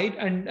aside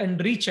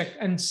and recheck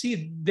and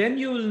see. Then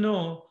you will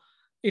know,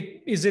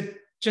 is it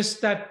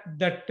just that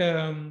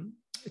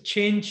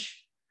change,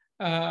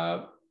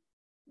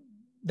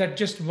 that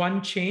just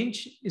one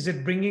change, is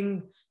it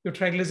bringing your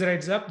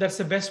triglycerides up? That's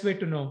the best way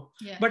to know.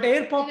 Yeah. But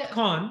air popped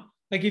corn,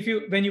 like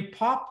when you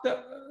pop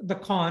the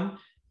corn,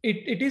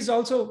 it is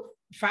also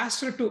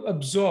faster to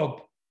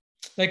absorb.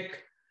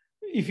 Like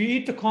if you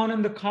eat the corn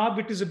and the cob,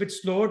 it is a bit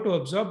slower to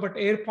absorb, but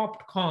air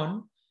popped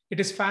corn, it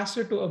is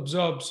faster to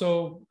absorb.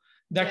 So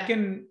that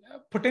can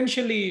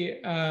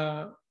potentially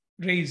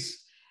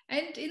raise.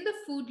 And in the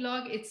food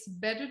log, it's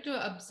better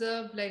to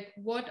observe like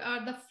what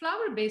are the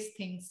flour-based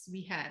things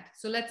we had.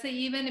 So let's say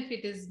even if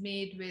it is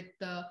made with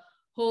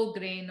whole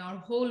grain or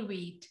whole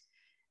wheat,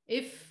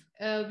 if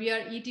we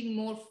are eating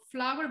more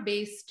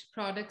flour-based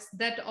products,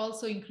 that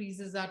also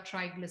increases our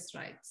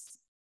triglycerides.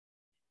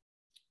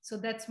 So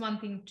that's one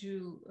thing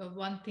to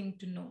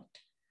note.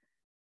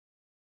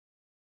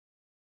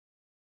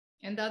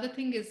 And the other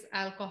thing is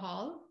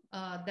alcohol,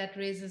 that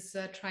raises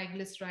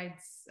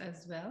triglycerides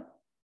as well.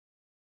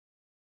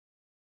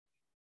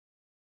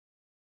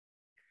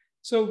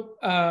 So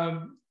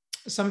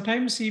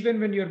sometimes even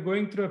when you're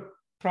going through a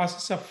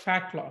process of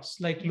fat loss,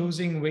 like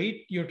losing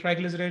weight, your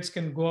triglycerides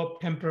can go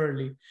up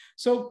temporarily.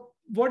 So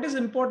what is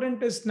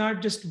important is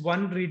not just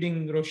one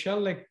reading,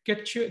 Rochelle, like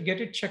get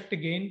it checked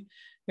again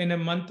in a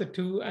month or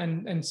two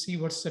and see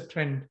what's the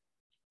trend.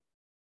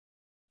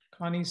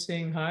 Connie's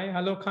saying hi.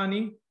 Hello,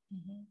 Connie.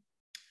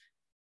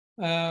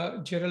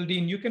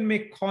 Geraldine, you can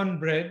make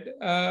cornbread.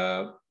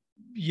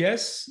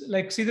 Yes,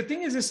 like, see, the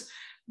thing is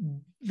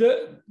when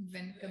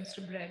it comes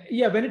to bread.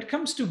 Yeah, when it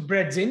comes to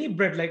breads, any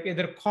bread, like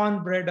either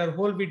cornbread or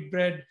whole wheat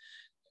bread,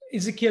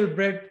 Ezekiel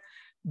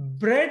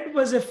bread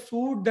was a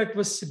food that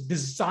was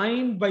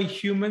designed by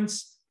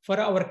humans for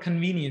our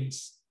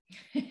convenience.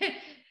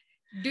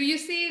 Do you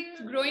see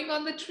it growing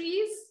on the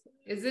trees?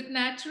 Is it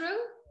natural?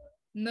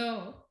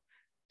 No.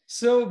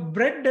 So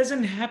bread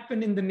doesn't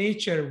happen in the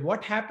nature.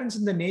 What happens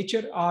in the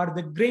nature are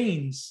the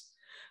grains.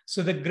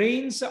 So the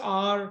grains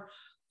are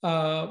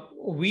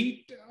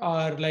wheat,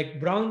 or like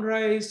brown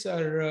rice,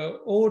 or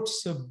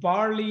oats,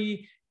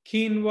 barley,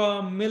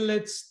 quinoa,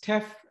 millets,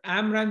 teff,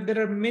 amaranth.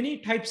 There are many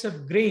types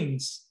of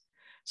grains.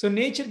 So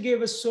nature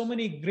gave us so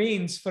many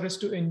grains for us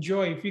to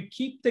enjoy. If you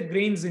keep the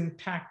grains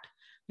intact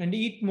and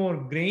eat more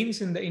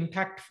grains in the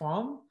intact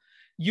form,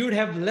 you'd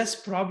have less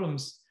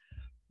problems.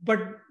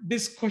 But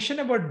this question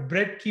about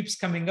bread keeps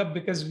coming up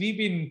because we've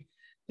been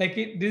like,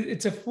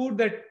 it's a food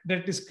that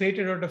is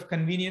created out of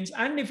convenience.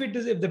 And if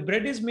the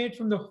bread is made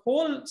from the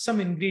wholesome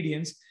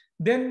ingredients,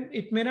 then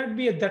it may not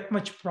be that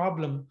much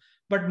problem.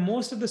 But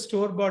most of the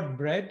store-bought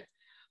bread,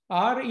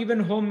 or even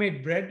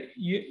homemade bread,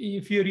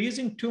 if you're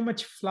using too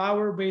much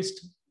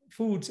flour-based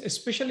foods,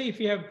 especially if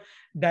you have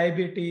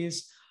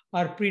diabetes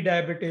or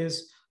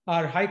pre-diabetes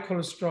or high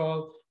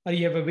cholesterol, or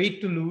you have a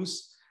weight to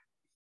lose,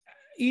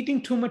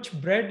 eating too much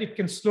bread, it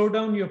can slow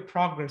down your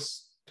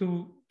progress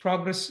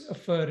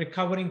of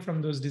recovering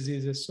from those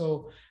diseases.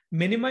 So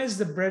minimize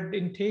the bread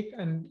intake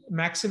and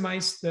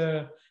maximize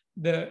the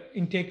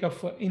intake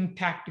of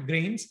intact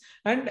grains.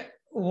 And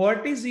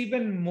what is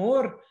even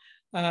more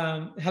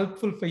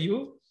helpful for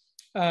you,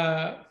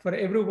 for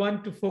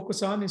everyone to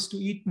focus on, is to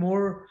eat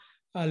more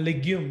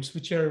legumes,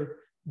 which are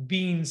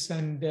beans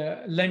and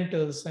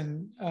lentils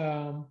and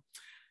all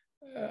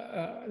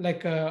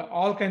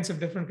kinds of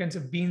different kinds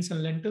of beans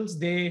and lentils.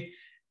 They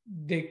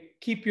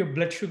keep your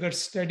blood sugar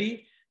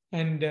steady,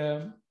 and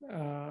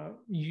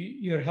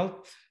your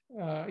health,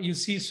 you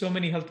see so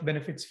many health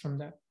benefits from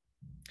that.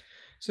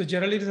 So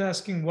Geraldine is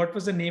asking, what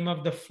was the name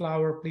of the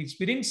flour, please?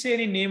 We didn't say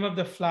any name of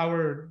the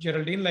flour,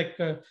 Geraldine. Like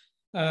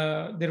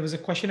there was a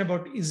question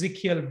about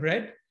Ezekiel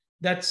bread.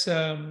 That's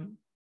the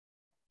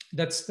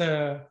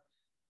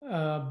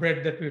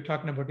bread that we were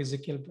talking about,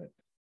 Ezekiel bread.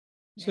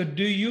 So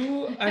do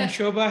you and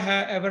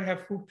Shobha ever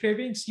have food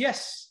cravings?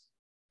 Yes,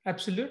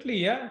 absolutely.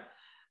 Yeah.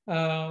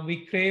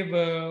 We crave,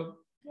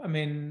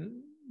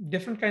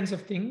 different kinds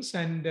of things.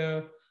 And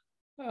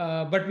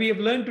but we have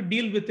learned to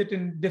deal with it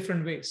in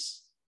different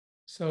ways.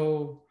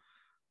 So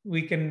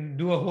we can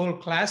do a whole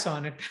class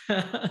on it.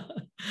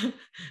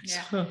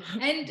 Yeah. So,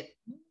 And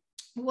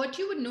what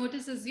you would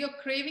notice is your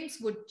cravings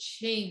would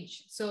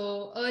change.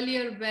 So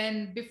earlier,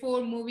 when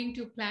before moving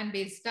to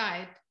plant-based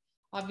diet,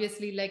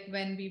 obviously, like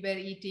when we were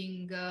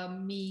eating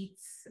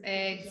meats,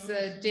 eggs,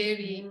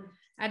 dairy,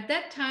 at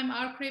that time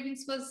our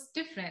cravings was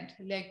different.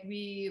 Like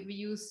we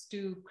used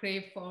to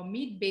crave for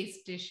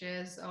meat-based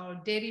dishes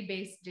or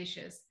dairy-based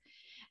dishes.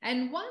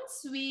 And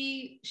once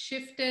we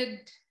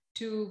shifted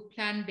to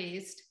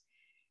plant-based,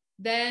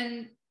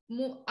 then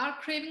our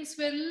cravings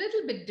were a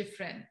little bit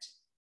different.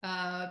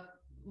 Uh,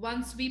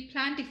 Once we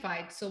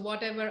plantified, so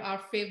whatever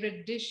our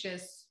favorite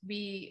dishes,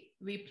 we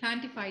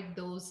plantified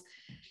those.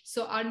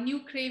 So our new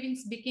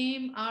cravings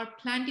became our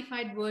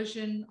plantified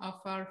version of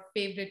our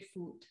favorite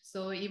food.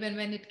 So even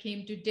when it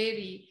came to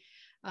dairy,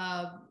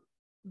 uh,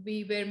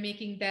 we were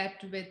making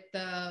that with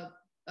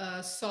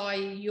soy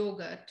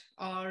yogurt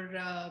or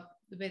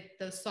with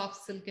the soft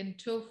silken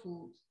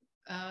tofu,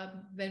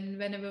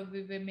 whenever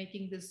we were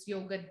making this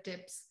yogurt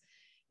dips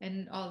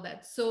and all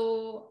that.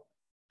 So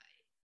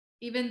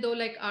even though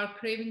like our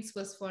cravings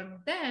was for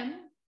them,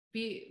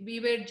 we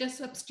were just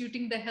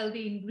substituting the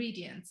healthy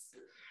ingredients.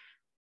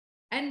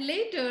 And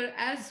later,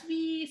 as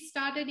we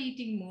started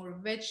eating more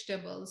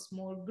vegetables,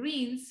 more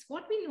greens,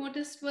 what we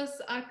noticed was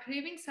our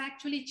cravings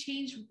actually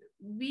changed.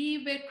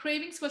 We were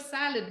cravings for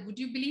salad. Would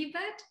you believe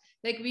that?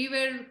 Like we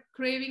were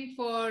craving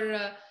for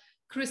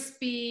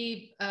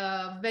crispy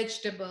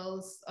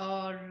vegetables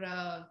or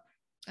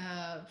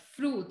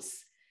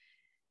fruits.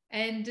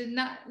 And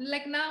now,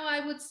 like now, I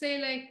would say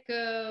like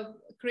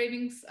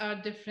cravings are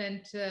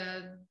different.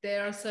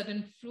 There are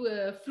certain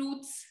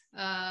fruits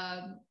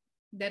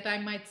that I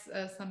might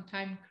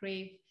sometime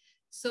crave.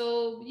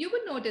 So you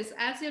would notice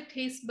as your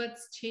taste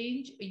buds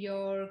change,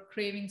 your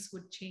cravings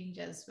would change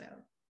as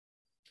well.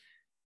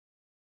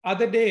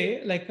 other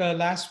day, like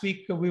last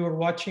week, we were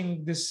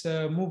watching this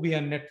movie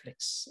on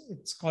Netflix.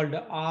 It's called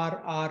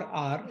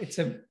RRR. It's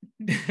a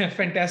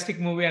fantastic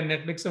movie on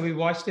Netflix. So we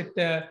watched it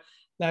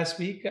last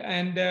week,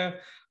 and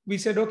we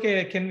said,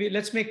 okay,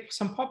 let's make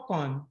some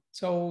popcorn.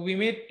 So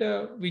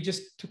we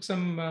just took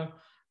some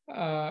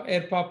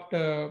air popped,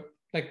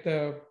 like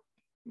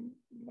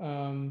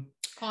um,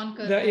 Corn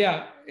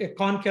kernel.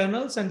 corn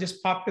kernels, and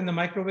just popped in the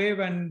microwave,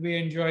 and we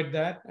enjoyed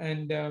that.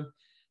 And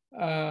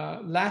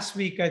last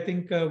week, I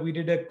think we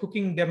did a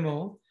cooking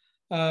demo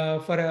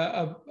for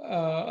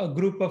a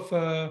group of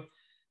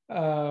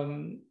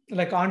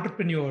like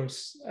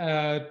entrepreneurs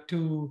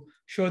to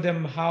show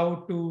them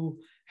how to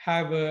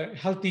have a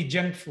healthy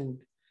junk food.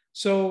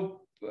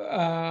 So,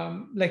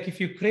 like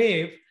if you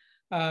crave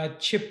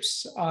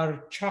chips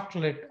or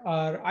chocolate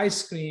or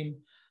ice cream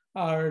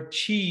or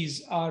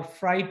cheese or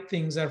fried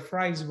things or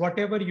fries,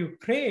 whatever you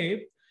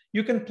crave,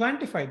 you can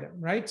plantify them,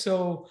 right?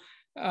 So,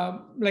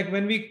 like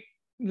when we,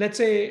 let's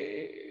say,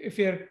 if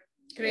you're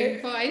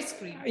craving for ice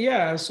cream,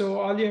 yeah, so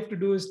all you have to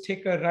do is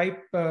take a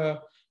ripe,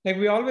 like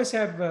we always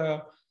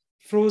have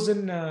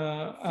frozen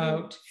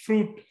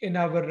fruit in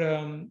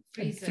our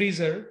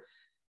freezer.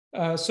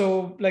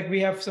 So like we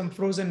have some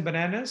frozen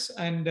bananas,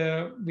 and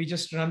we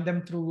just run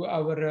them through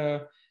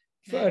our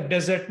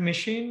dessert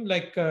machine.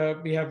 Like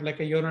we have like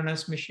a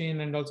Uranus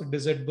machine and also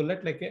dessert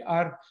bullet. Like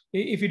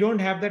if you don't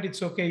have that,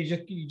 it's okay.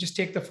 You just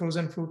take the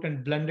frozen fruit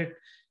and blend it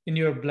in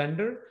your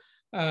blender.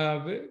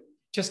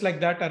 Just like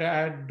that, or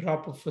add a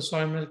drop of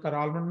soy milk or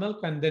almond milk,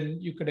 and then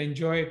you could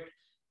enjoy it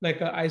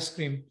like ice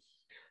cream.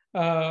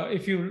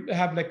 If you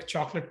have like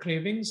chocolate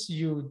cravings,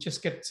 you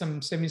just get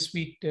some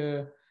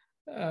semi-sweetened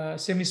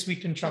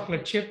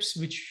chocolate chips,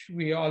 which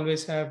we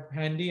always have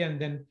handy, and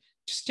then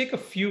just take a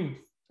few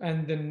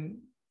and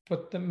then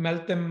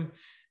melt them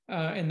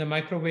in the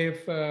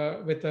microwave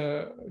with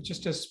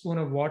just a spoon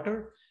of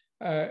water.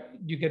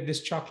 You get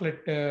this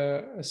chocolate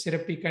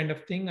syrupy kind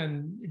of thing,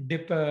 and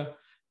dip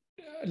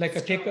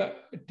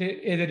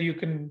either you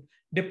can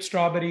dip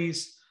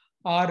strawberries,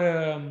 or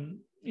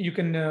you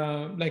can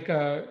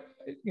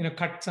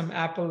cut some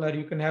apple, or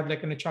you can have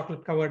like in a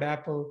chocolate covered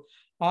apple,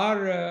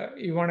 or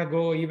you want to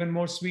go even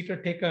more sweeter,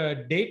 take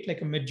a date,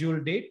 like a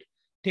medjool date,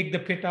 take the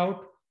pit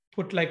out,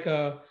 put like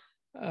a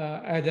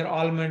either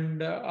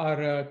almond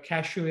or a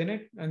cashew in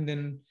it, and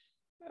then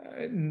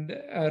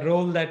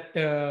roll that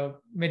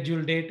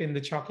medjool date in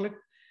the chocolate.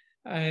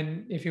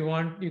 And if you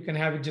want, you can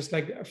have it just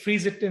like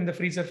freeze it in the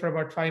freezer for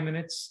about 5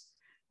 minutes.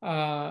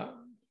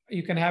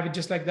 You can have it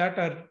just like that,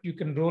 or you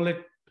can roll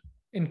it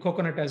in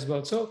coconut as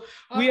well. So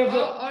or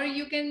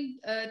you can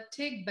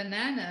take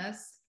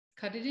bananas,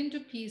 cut it into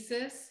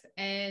pieces,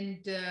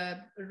 and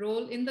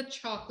roll in the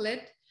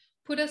chocolate,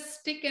 put a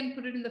stick and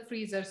put it in the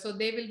freezer, so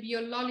they will be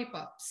your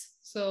lollipops.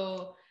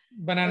 So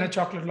banana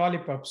chocolate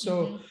lollipop.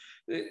 So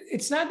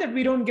it's not that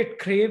we don't get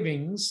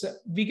cravings.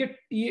 We get,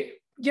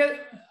 yeah,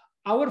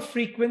 our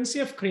frequency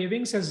of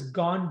cravings has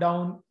gone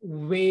down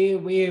way,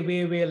 way,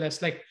 way, way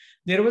less. Like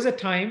there was a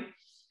time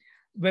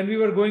when we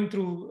were going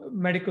through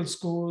medical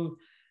school,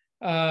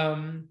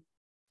 in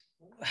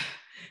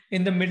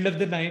the middle of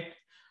the night,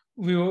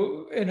 we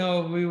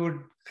would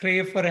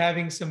crave for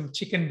having some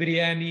chicken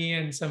biryani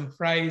and some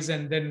fries,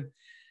 and then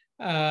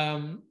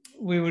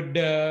we would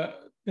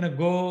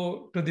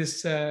go to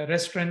these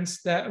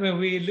restaurants that where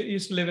we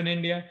used to live in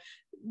India.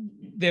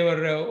 They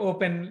were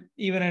open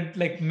even at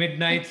like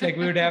midnight. Like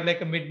we would have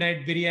like a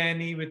midnight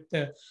biryani with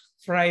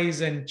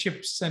fries and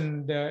chips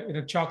and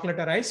chocolate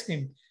or ice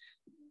cream.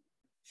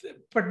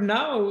 But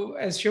now,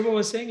 as Shobha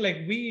was saying,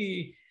 like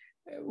we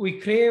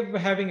crave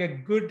having a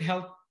good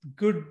health,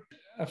 good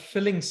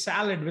filling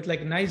salad with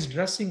like nice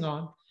dressing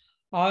on,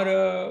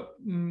 or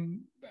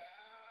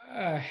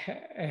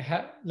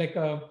like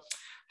a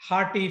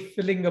hearty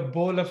filling a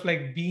bowl of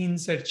like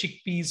beans or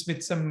chickpeas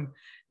with some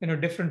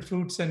different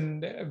fruits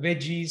and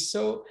veggies.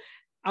 So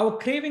our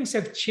cravings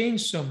have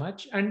changed so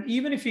much, and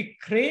even if we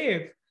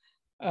crave,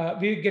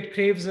 we get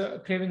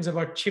cravings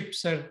about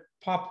chips or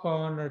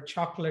popcorn or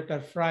chocolate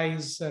or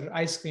fries or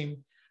ice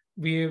cream.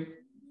 We have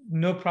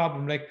no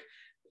problem. Like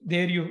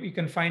there, you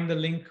can find the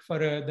link for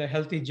the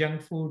healthy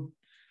junk food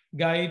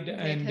guide, Yeah,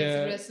 and it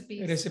has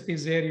recipes.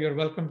 recipes there. You're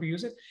welcome to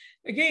use it.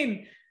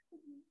 Again,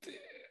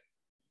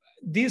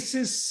 this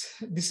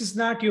is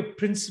not your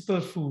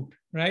principal food,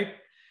 right?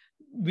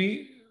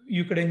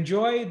 You could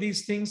enjoy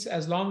these things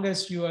as long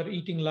as you are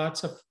eating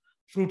lots of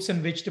fruits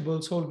and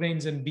vegetables, whole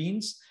grains and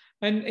beans,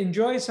 and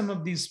enjoy some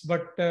of these.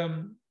 But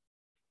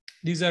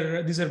these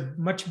are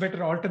much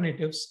better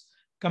alternatives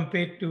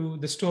compared to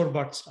the store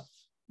bought stuff.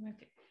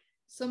 Okay.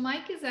 So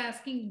Mike is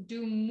asking,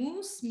 do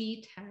moose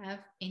meat have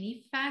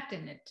any fat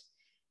in it,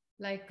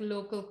 like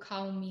local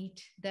cow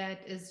meat that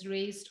is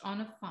raised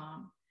on a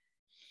farm?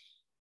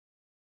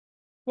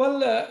 Well,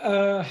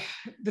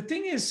 the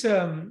thing is,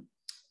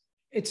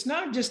 it's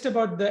not just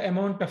about the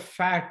amount of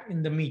fat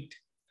in the meat.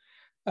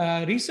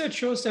 Research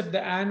shows that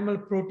the animal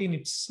protein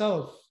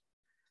itself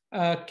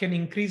can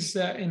increase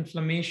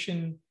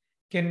inflammation,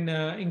 can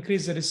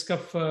increase the risk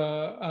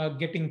of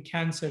getting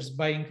cancers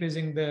by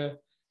increasing the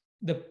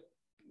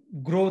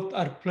growth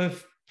or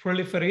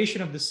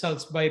proliferation of the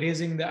cells by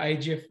raising the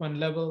IGF-1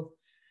 level.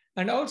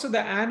 And also the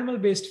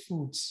animal-based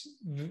foods,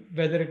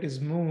 whether it is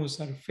moose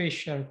or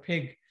fish or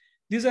pig,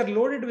 these are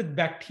loaded with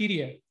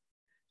bacteria,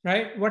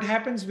 right? What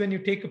happens when you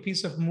take a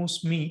piece of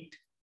moose meat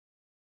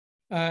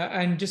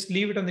and just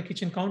leave it on the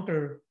kitchen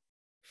counter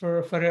for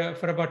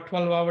about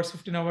 12 hours,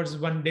 15 hours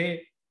one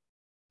day?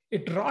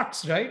 It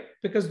rots, right?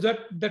 Because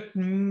that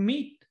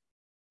meat,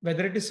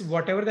 whether it is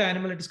whatever the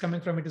animal it is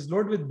coming from, it is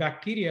loaded with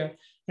bacteria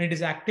and it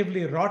is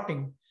actively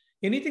rotting.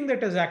 Anything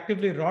that is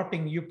actively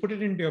rotting, you put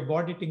it into your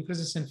body, it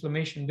increases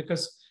inflammation,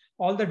 because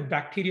all that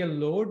bacterial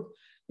load,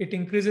 it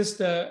increases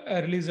the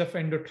release of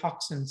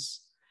endotoxins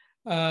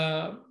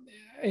uh,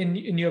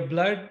 in your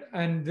blood,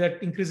 and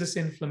that increases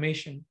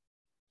inflammation.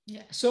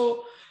 Yeah.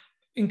 So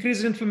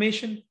increased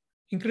inflammation,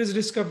 increased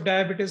risk of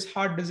diabetes,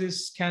 heart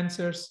disease,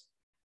 cancers,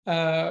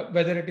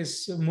 whether it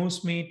is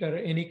moose meat or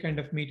any kind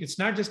of meat. It's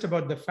not just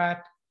about the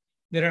fat.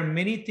 There are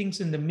many things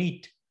in the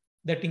meat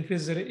that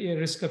increase the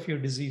risk of your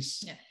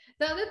disease. Yeah.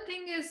 The other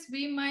thing is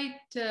we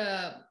might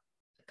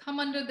come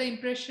under the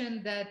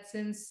impression that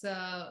since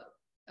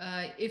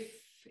if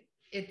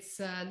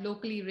it's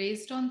locally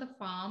raised on the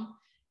farm,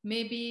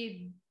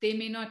 maybe they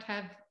may not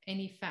have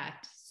any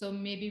fat. So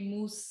maybe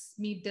moose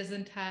meat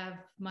doesn't have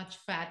much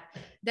fat.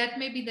 That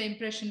may be the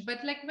impression. But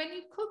like when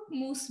you cook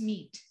moose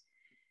meat,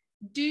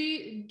 do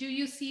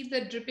you see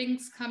the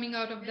drippings coming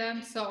out of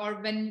them? So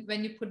or when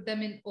you put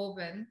them in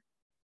oven,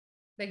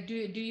 like do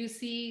you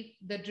see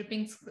the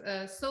drippings?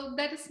 So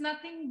that is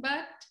nothing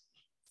but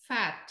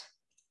fat.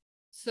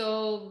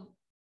 So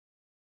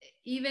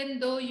even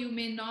though you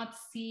may not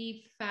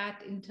see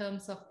fat in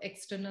terms of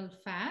external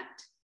fat,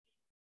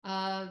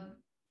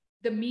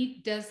 the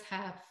meat does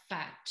have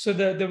fat. So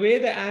the way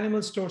the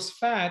animal stores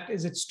fat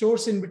is it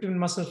stores in between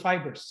muscle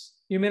fibers.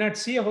 You may not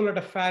see a whole lot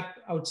of fat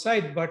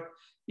outside, but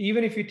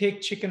even if you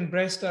take chicken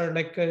breast or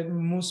like a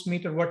moose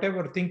meat or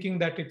whatever, thinking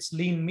that it's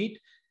lean meat,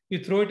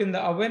 you throw it in the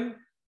oven,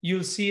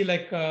 you'll see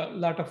like a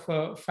lot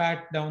of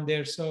fat down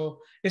there. So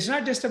it's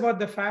not just about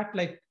the fat,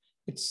 like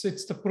it's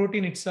the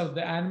protein itself,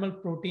 the animal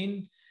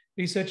protein.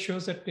 Research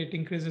shows that it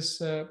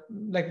increases,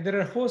 like there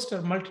are a host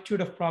or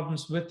multitude of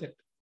problems with it.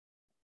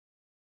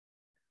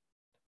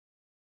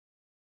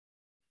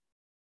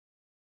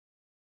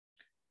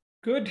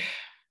 Good.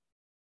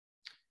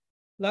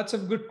 Lots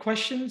of good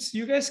questions.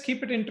 You guys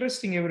keep it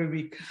interesting every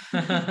week.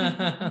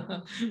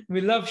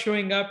 We love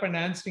showing up and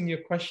answering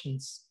your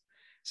questions.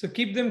 So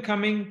keep them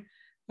coming.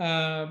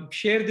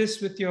 Share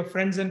this with your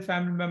friends and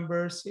family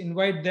members.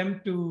 Invite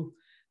them to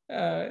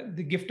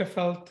the Gift of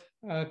Health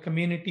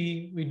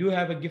community. We do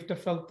have a Gift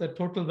of Health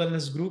Total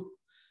Wellness group.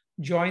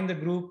 Join the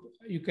group.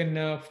 You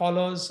can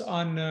follow us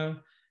on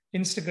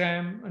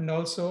Instagram and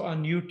also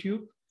on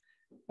YouTube.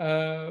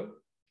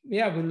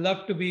 Yeah, we'd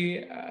love to be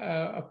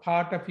a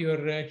part of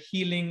your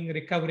healing,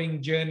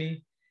 recovering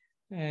journey.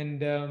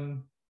 And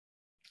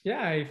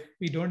yeah, if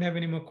we don't have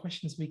any more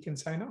questions, we can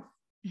sign off.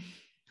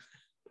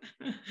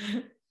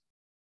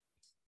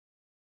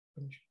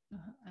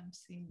 I'm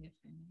seeing if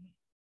any.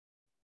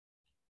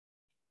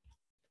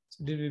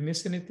 So did we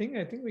miss anything?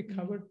 I think we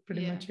covered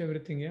pretty much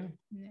everything. Yeah.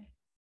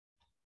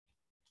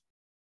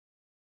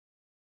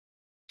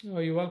 Oh,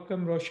 you're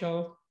welcome,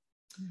 Rochelle.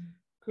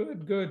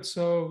 Good, good.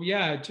 So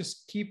yeah,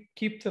 just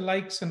keep the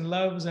likes and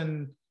loves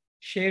and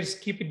shares.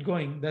 Keep it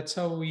going. That's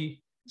how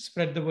we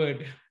spread the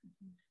word.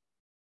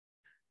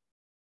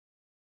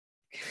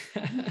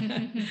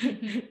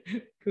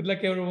 Good luck,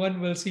 everyone.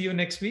 We'll see you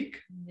next week.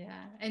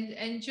 Yeah, and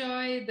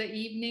enjoy the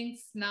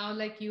evenings now,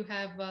 like you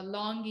have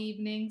long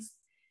evenings.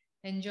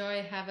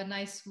 Enjoy, have a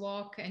nice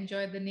walk,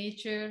 enjoy the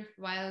nature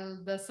while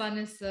the sun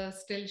is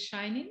still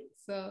shining.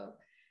 So,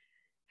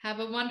 have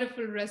a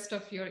wonderful rest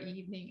of your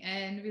evening,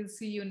 and we'll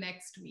see you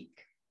next week.